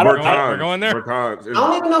Bertans. We're going there. Bertans. I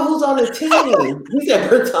don't even know who's on the team. He said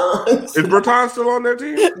Bertans. Is Bertans still on their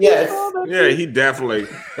team? Yes. Yeah, he definitely.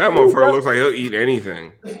 That motherfucker looks like he'll eat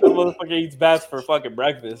anything. That motherfucker eats bats for fucking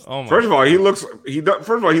breakfast. Oh my First of all, he looks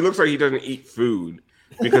like he doesn't eat food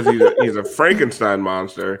because he's a Frankenstein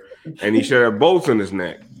monster and he should have bolts in his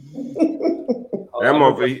neck. That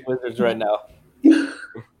motherfucker. Wizards right now.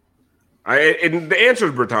 And the answer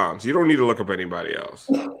is Bertans. You don't need to look up anybody else.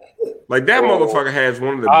 Like that motherfucker has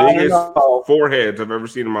one of the biggest foreheads I've ever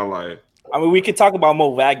seen in my life. I mean, we could talk about Mo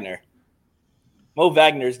Wagner. Mo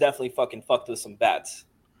Wagner's definitely fucking fucked with some bats.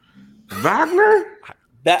 Wagner?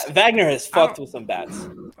 Wagner has fucked with some bats.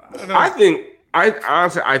 I think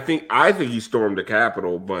he stormed the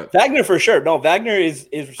Capitol, but Wagner for sure. No, Wagner is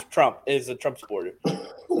Trump. Is a Trump supporter.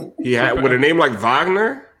 He had with a name like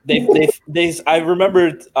Wagner. I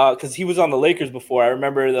remember because he was on the Lakers before. I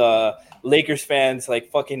remember the Lakers fans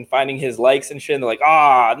like fucking finding his likes and shit. And they're like,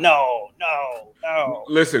 no.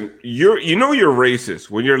 Listen, you're racist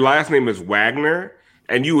when your last name is Wagner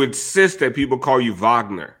and you insist that people call you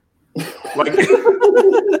Wagner. Like,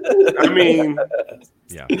 I mean,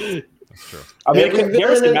 yeah, that's true. I mean,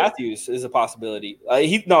 Garrison Matthews is a possibility.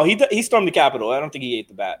 He stormed the Capitol. I don't think he ate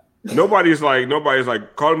the bat. Nobody's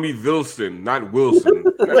like, call me Wilson, not Wilson.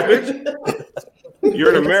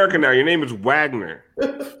 You're an American now. Your name is Wagner.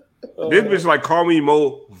 This bitch like, call me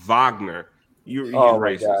Mo Wagner. You're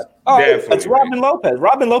racist. Definitely. It's Robin Lopez.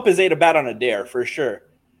 Robin Lopez ate a bat on a dare for sure.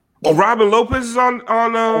 Oh, Robin Lopez is on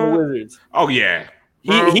the Wizards. Oh yeah,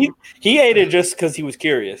 he ate it just because he was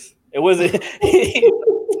curious. It wasn't. He's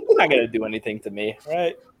not gonna do anything to me,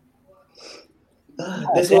 right?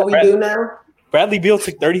 That's what we do now. Bradley Beal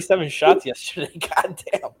took 37 shots yesterday.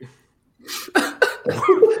 Goddamn.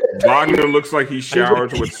 Wagner looks like he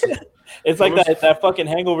showered with. It's like that fucking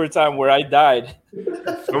hangover time where I died.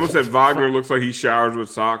 Someone said Wagner looks like he showers with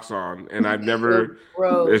socks on, and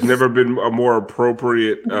there's never been a more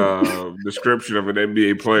appropriate description of an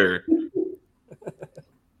NBA player.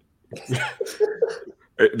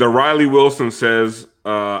 The Riley Wilson says,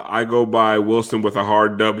 I go by Wilson with a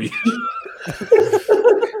hard W.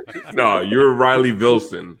 No, you're Riley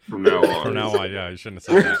Wilson from now on. From now on, yeah, you shouldn't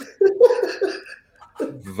have said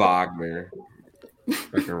that. Wagner.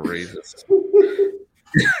 Fucking racist.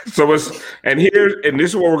 And this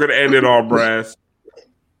is where we're gonna end it all, Brass.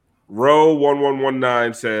 Row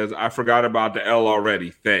 1119 says, I forgot about the L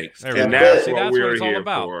already. Thanks. And that's what we're here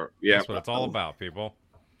for. Yeah. That's what it's all about, people.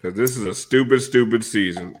 Because this is a stupid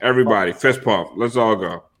season. Everybody, fist pump. Let's all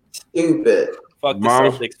go. Stupid. Fuck the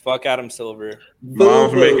Celtics. Fuck Adam Silver.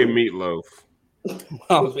 Mom's making meatloaf.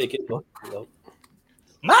 Mom's making meatloaf.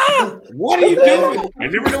 Mom, what are you doing? I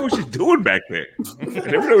never know what she's doing back there. I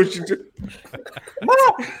never know what she's doing.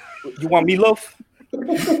 Mom, you want meatloaf?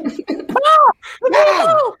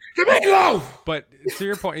 Meatloaf. But to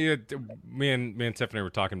your point, me and Tiffany were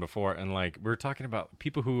talking before, and like we were talking about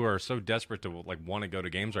people who are so desperate to like want to go to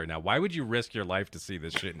games right now. Why would you risk your life to see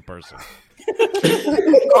this shit in person?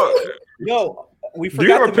 Yo, we forgot. Do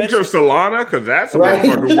you have a picture of Solana? Because that's a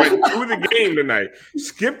motherfucker who went through the game tonight,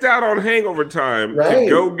 skipped out on hangover time to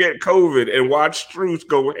go get COVID and watch Strus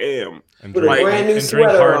go ham and drink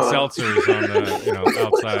hard seltzers on the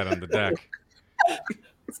outside on the deck.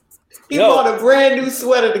 He bought a brand new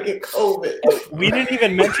sweater to get COVID. We didn't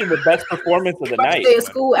even mention the best performance of the night. A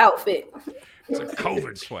school outfit. It's a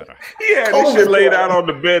COVID sweater. Yeah, this shit laid out on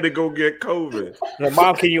the bed to go get COVID.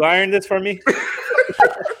 Mom, can you iron this for me?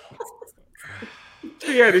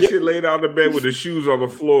 Yeah, this shit laid out on the bed with the shoes on the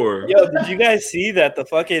floor. Yo, did you guys see that the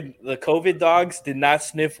COVID dogs did not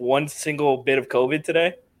sniff one single bit of COVID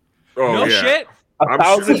today? Oh, no shit.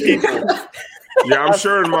 1,000 people. Yeah, I'm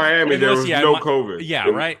sure in Miami there was no COVID. Yeah,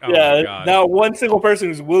 right? Oh, yeah, not one single person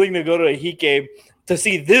who's willing to go to a Heat game to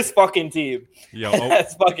see this fucking team. Yo,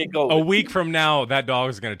 that's fucking COVID. A week from now, that dog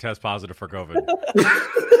is going to test positive for COVID.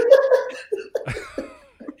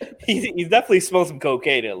 He's definitely smelled some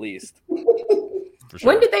cocaine at least. Sure.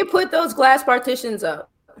 When did they put those glass partitions up?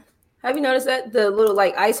 Have you noticed that? The little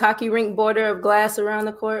like ice hockey rink border of glass around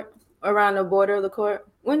the court, around the border of the court?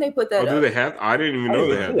 When they put that up? Do they have? I didn't even know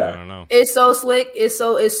they had that. I don't know. It's so slick. It's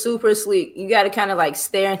super sleek. You got to kind of like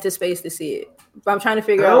stare into space to see it. But I'm trying to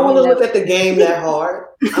figure out. I don't want to look at the game that hard.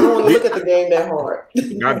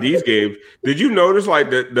 Not these games. Did you notice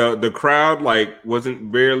like the crowd like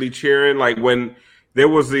wasn't barely cheering like when there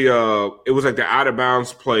was it was like the out of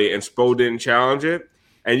bounds play and Spo didn't challenge it,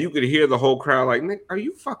 and you could hear the whole crowd like, Nick, are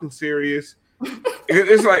you fucking serious?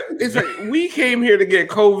 It's like we came here to get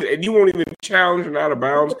COVID and you won't even challenge an out of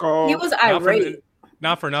bounds call. He was irate.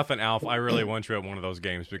 Not for nothing, Alf. I really want you at one of those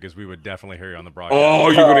games because we would definitely hear you on the broadcast.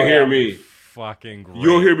 Oh, you're gonna hear me. fucking great.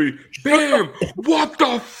 You'll hear me, Bam, what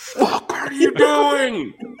the fuck are you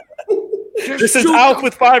doing? This is out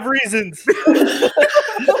with 5 reasons.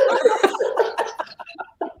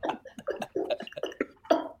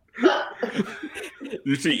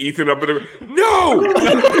 You see Ethan up in the no.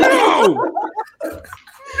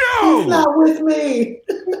 He's not with me.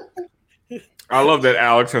 I love that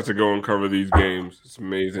Alex has to go and cover these games. It's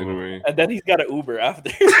amazing to me. And then he's got an Uber after.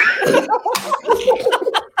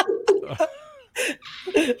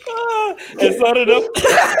 It's not enough.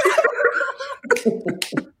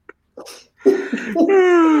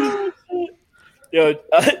 Yo,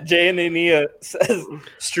 Jay and Ania says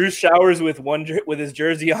Strus showers with his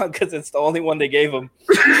jersey on because it's the only one they gave him.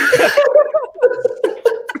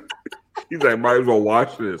 He's like, might as well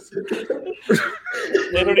watch this.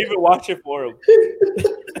 They don't even watch it for him.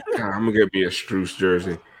 God, I'm gonna get me a Strus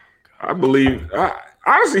jersey. I believe.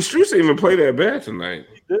 Honestly, Strus didn't even play that bad tonight.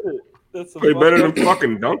 He did it. That's Played better than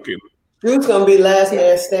fucking Duncan. Strus gonna be last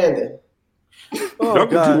man standing.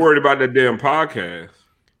 Duncan too worried about that damn podcast.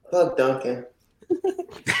 Fuck Duncan.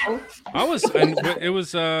 It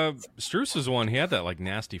was Strus's one. He had that like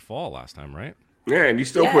nasty fall last time, right? Yeah, and he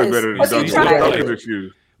still played better than Duncan. Duncan's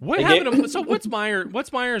excuse. What happened to, so what's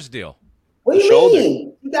Myers' deal? What do you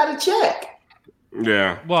mean? You got to check.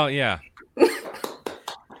 Yeah. Well, yeah.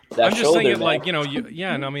 I'm just saying, like, you know,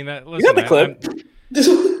 I mean, that. Listen, you got the clip. That's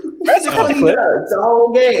the clip. It's the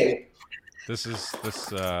whole game. This.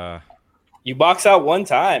 You box out one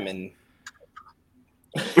time, and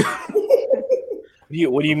what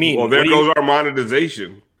do you mean? Well, there goes our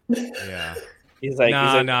monetization. Yeah. He's like,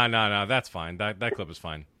 no. That's fine. That clip is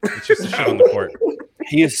fine. It's just the shit on the court.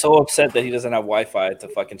 He is so upset that he doesn't have Wi-Fi to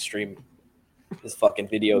fucking stream his fucking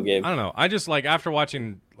video game. I don't know. I just like after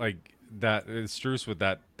watching like that Strus with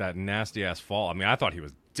that nasty ass fall. I mean, I thought he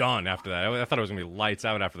was done after that. I thought it was gonna be lights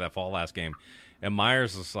out after that fall last game. And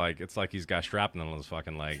Myers is like, it's like he's got shrapnel on his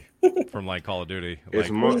fucking leg from like Call of Duty. Like, he's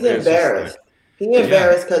embarrassed. He's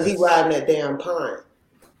embarrassed because he's riding that damn pine.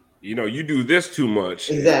 You know, you do this too much.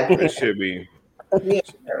 Exactly. It should be. Well,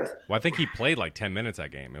 I think he played like 10 minutes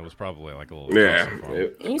that game. It was probably like a little. Yeah.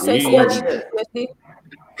 You say COD?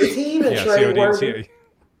 Is he even trade worthy?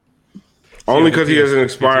 Only because he has an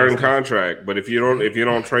expiring contract. But if you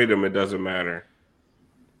don't trade him, it doesn't matter.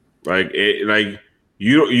 You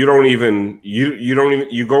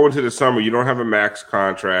go into the summer, you don't have a max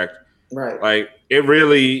contract. Right. Like it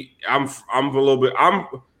really, I'm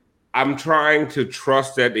trying to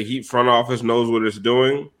trust that the Heat front office knows what it's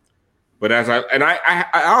doing. But I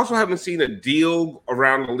also haven't seen a deal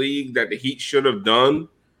around the league that the Heat should have done.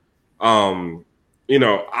 You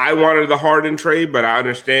know, I wanted the Harden trade, but I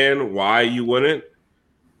understand why you wouldn't.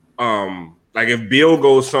 Like if Beal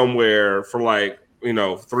goes somewhere for like, you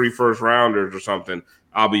know, 3 first-rounders or something,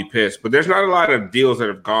 I'll be pissed. But there's not a lot of deals that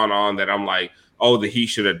have gone on that I'm like, oh, the Heat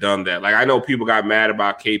should have done that. Like I know people got mad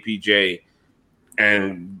about KPJ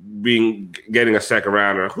and getting a second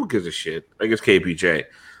rounder. Who gives a shit? Like it's KPJ.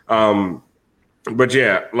 But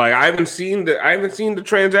yeah, like I haven't seen the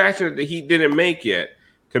transaction that the Heat didn't make yet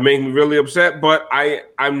to make me really upset. But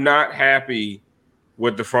I'm not happy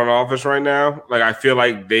with the front office right now. Like I feel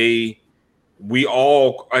like I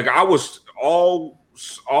was all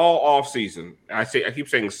off season. I keep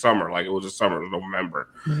saying summer, like it was a summer, November.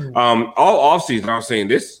 All off season, I was saying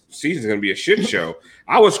this season is gonna be a shit show.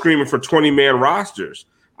 I was screaming for 20-man rosters.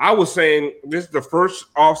 I was saying this is the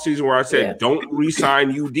first offseason where I said, don't re-sign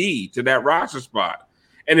UD to that roster spot.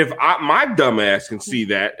 And if my dumb ass can see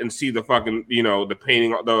that and see the fucking, you know, the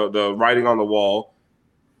painting, the writing on the wall,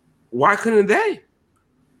 why couldn't they?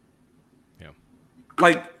 Yeah.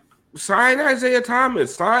 Like, sign Isaiah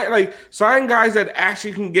Thomas. Sign guys that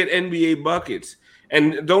actually can get NBA buckets.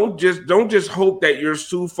 And don't just hope that your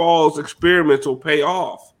Sioux Falls experiments will pay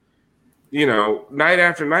off. You know, night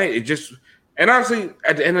after night, it just – and honestly,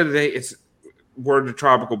 at the end of the day, it's word to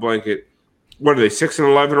Tropical Blanket. What are they,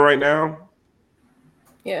 6-11 right now?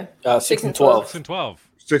 Yeah. 6-12. 6-12.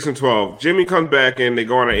 6-12. Jimmy comes back in. They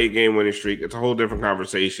go on an 8-game winning streak. It's a whole different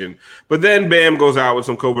conversation. But then Bam goes out with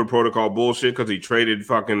some COVID protocol bullshit because he traded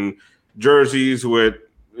fucking jerseys with,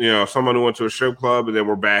 you know, someone who went to a strip club, and then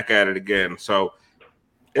we're back at it again. So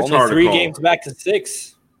it's only hard 3 to call. games back to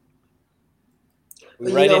 6.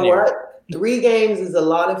 But you know what? 3 games is a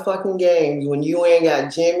lot of fucking games when you ain't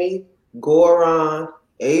got Jimmy, Goran,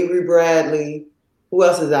 Avery Bradley. Who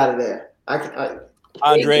else is out of there?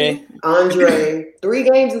 Andre. 3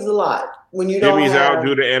 games is a lot when you don't Jimmy's have... out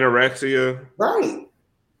due to anorexia. Right.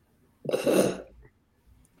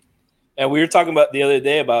 And we were talking about the other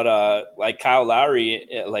day about like Kyle Lowry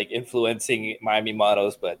like influencing Miami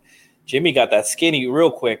models, but Jimmy got that skinny real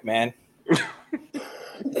quick, man.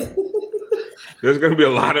 There's gonna be a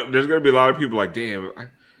lot of people like, damn,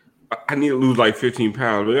 I need to lose like 15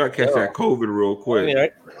 pounds. Maybe I catch that COVID real quick.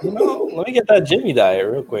 Let me get that Jimmy diet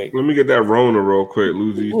real quick. Let me get that Rona real quick.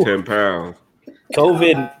 Lose these 10 pounds.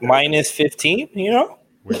 COVID minus 15.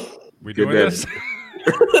 We doing this?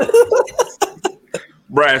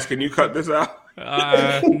 Brass, can you cut this out?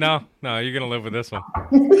 No, you're gonna live with this one.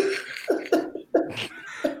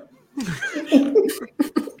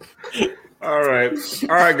 All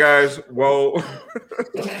right, guys. Well,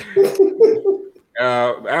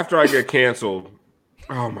 after I get canceled,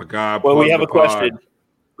 oh my God. Well, we have a question.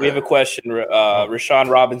 Rashawn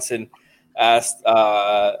Robinson asked,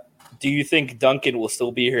 "Do you think Duncan will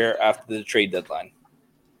still be here after the trade deadline?"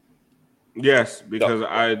 Yes, because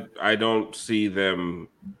I don't see them.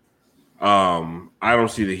 I don't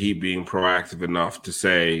see the Heat being proactive enough to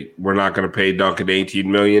say we're not going to pay Duncan $18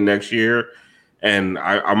 million next year, and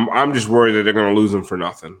I'm just worried that they're going to lose him for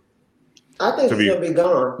nothing. I think he's going to be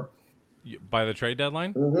gone by the trade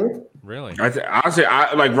deadline. Mm-hmm. Really? Honestly,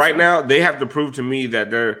 like right now they have to prove to me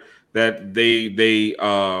that their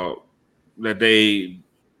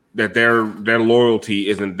loyalty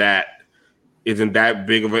isn't that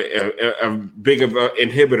big of a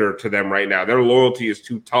inhibitor to them right now. Their loyalty is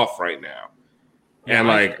too tough right now,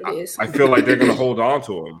 and I feel like they're going to hold on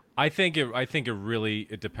to him. I think it really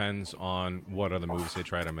depends on what other moves they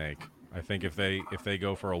try to make. I think if they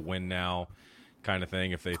go for a win now kind of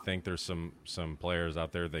thing, if they think there's some players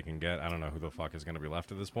out there they can get, I don't know who the fuck is going to be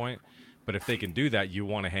left at this point. But if they can do that, you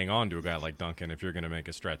want to hang on to a guy like Duncan if you're going to make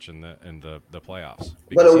a stretch in the playoffs.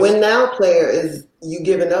 But a win now player is you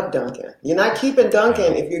giving up Duncan. You're not keeping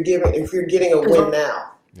Duncan if you're getting a win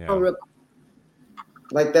now. Yeah.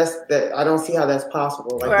 Like that. I don't see how that's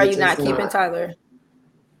possible. Like, or are you not keeping Tyler?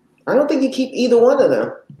 I don't think you keep either one of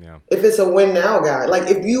them. Yeah. If it's a win now guy,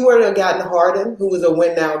 like if you were to have gotten Harden, who was a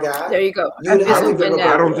win now guy, there you go. You'd have to give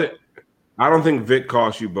up. I don't think Vic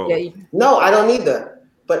costs you both. Yeah, no, I don't either.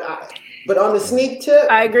 But on the sneak tip,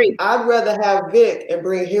 I agree. I'd rather have Vic and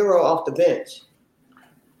bring Hero off the bench.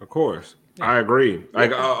 Of course, I agree.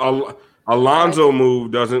 Like Alonzo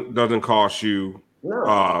move doesn't cost you.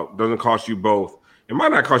 No, doesn't cost you both. It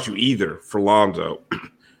might not cost you either for Lonzo.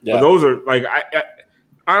 Yeah. But those are like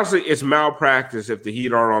honestly, it's malpractice if the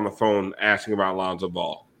Heat aren't on the phone asking about Lonzo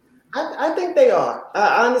Ball. I think they are.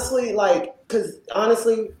 Because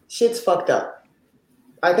shit's fucked up.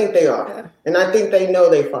 I think they are. Yeah. And I think they know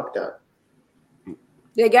they fucked up.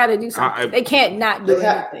 They got to do something. They can't not do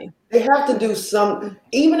anything. They have to do something.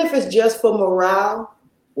 Even if it's just for morale,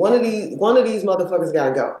 one of these motherfuckers got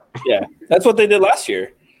to go. Yeah, that's what they did last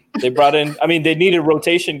year. They brought in, they needed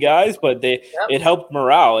rotation guys, but it helped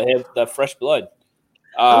morale. It had the fresh blood.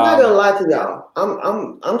 I'm not gonna lie to y'all.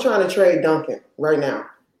 I'm trying to trade Duncan right now.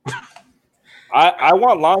 I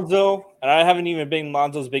want Lonzo, and I haven't even been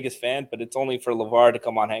Lonzo's biggest fan, but it's only for LeVar to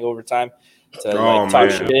come on Hangover Time to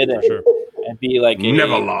talk shit and be like,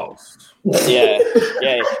 never lost. Yeah.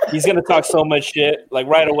 He's gonna talk so much shit. Like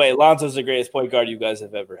right away, Lonzo's the greatest point guard you guys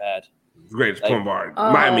have ever had. Greatest point guard,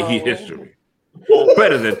 Miami Heat history.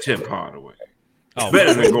 Better than Tim Hardaway.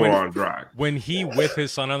 Better than Goran Dragic. When he with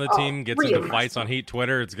his son on the team gets into fights on Heat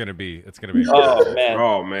Twitter, it's gonna be.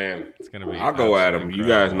 Oh man, it's gonna be. I'll go at him. You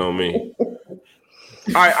guys know me.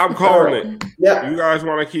 All right, I'm calling it. Yeah. You guys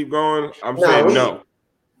want to keep going? I'm saying no.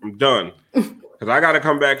 I'm done. Because I got to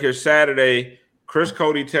come back here Saturday. Chris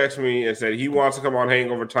Cody texted me and said he wants to come on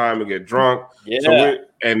Hangover Time and get drunk. Yeah. So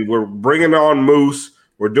we're bringing on Moose.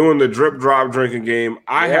 We're doing the drip drop drinking game.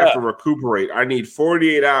 I have to recuperate. I need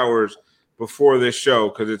 48 hours before this show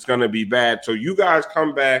because it's going to be bad. So you guys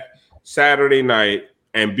come back Saturday night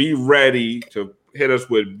and be ready to hit us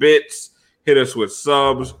with bits, hit us with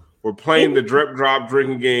subs. We're playing the drip drop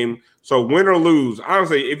drinking game. So win or lose,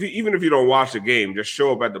 honestly, even if you don't watch the game, just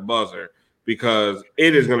show up at the buzzer because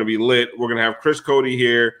it is going to be lit. We're going to have Chris Cody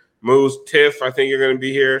here, Moose, Tiff. I think you're going to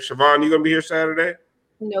be here. Siobhan, you going to be here Saturday?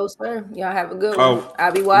 No, sir. Y'all have a good one.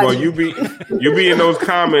 I'll be watching. Well, you be in those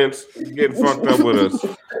comments getting fucked up with us.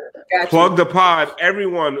 Gotcha. Plug the pod.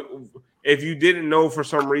 Everyone, if you didn't know for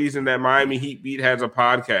some reason that Miami Heat Beat has a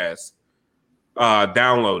podcast,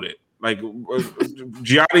 download it. Like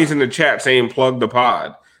Gianni's in the chat saying plug the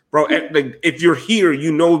pod. Bro, if you're here,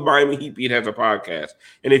 you know Miami Heat Beat has a podcast.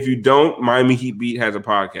 And if you don't, Miami Heat Beat has a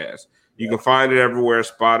podcast. You can find it everywhere,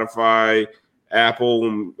 Spotify, Apple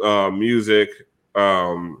Music,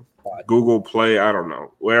 Google Play, I don't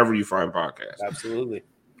know, wherever you find podcasts. Absolutely.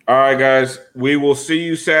 All right, guys, we will see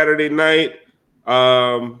you Saturday night.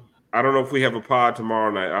 I don't know if we have a pod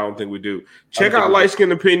tomorrow night. I don't think we do. Check out Light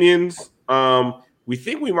Skin Opinions. We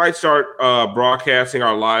think we might start broadcasting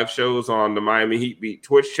our live shows on the Miami Heat Beat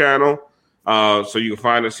Twitch channel. So you can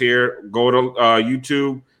find us here. Go to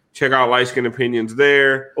YouTube. Check out Light Skin Opinions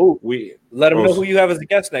there. Oh, let them know who you have as a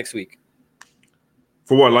guest next week.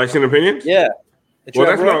 For what, Light Skin Opinions? Yeah.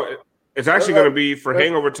 It's actually going to be for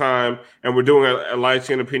Hangover time, and we're doing a Light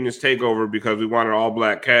Skin Opinions takeover because we want an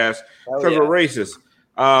all-black cast because we're racist.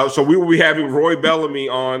 So we will be having Roy Bellamy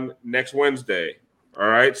on next Wednesday. All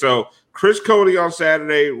right. So Chris Cody on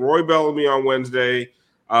Saturday, Roy Bellamy on Wednesday.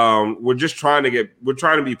 We're trying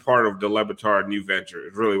to be part of the Le Batard new venture.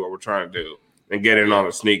 Is really what we're trying to do and get in on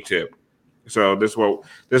a sneak tip. So this is what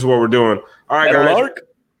we're doing. All right, Metal guys. Lark.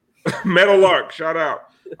 Metal Lark, shout out.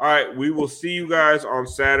 All right, we will see you guys on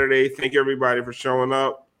Saturday. Thank everybody for showing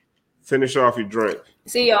up. Finish off your drink.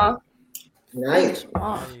 See y'all. Nice.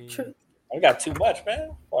 I got too much,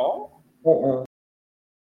 man. Oh.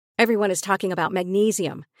 Everyone is talking about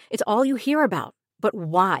magnesium. It's all you hear about. But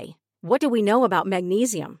why? What do we know about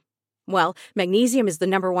magnesium? Well, magnesium is the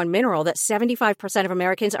number one mineral that 75% of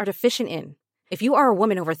Americans are deficient in. If you are a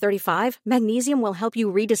woman over 35, magnesium will help you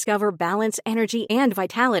rediscover balance, energy, and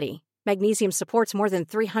vitality. Magnesium supports more than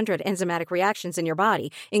 300 enzymatic reactions in your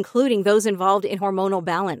body, including those involved in hormonal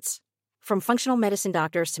balance. From functional medicine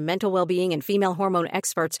doctors to mental well-being and female hormone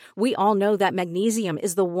experts, we all know that magnesium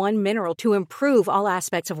is the one mineral to improve all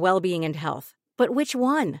aspects of well-being and health. But which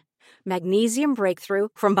one? Magnesium Breakthrough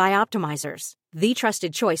from Bioptimizers, the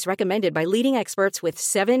trusted choice recommended by leading experts with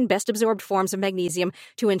 7 best-absorbed forms of magnesium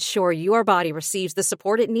to ensure your body receives the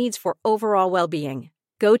support it needs for overall well-being.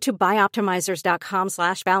 Go to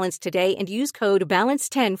bioptimizers.com/balance today and use code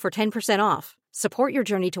BALANCE10 for 10% off. Support your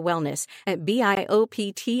journey to wellness at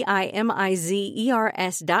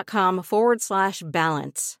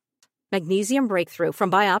bioptimizers.com/balance. Magnesium Breakthrough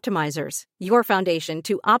from Bioptimizers, your foundation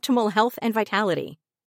to optimal health and vitality.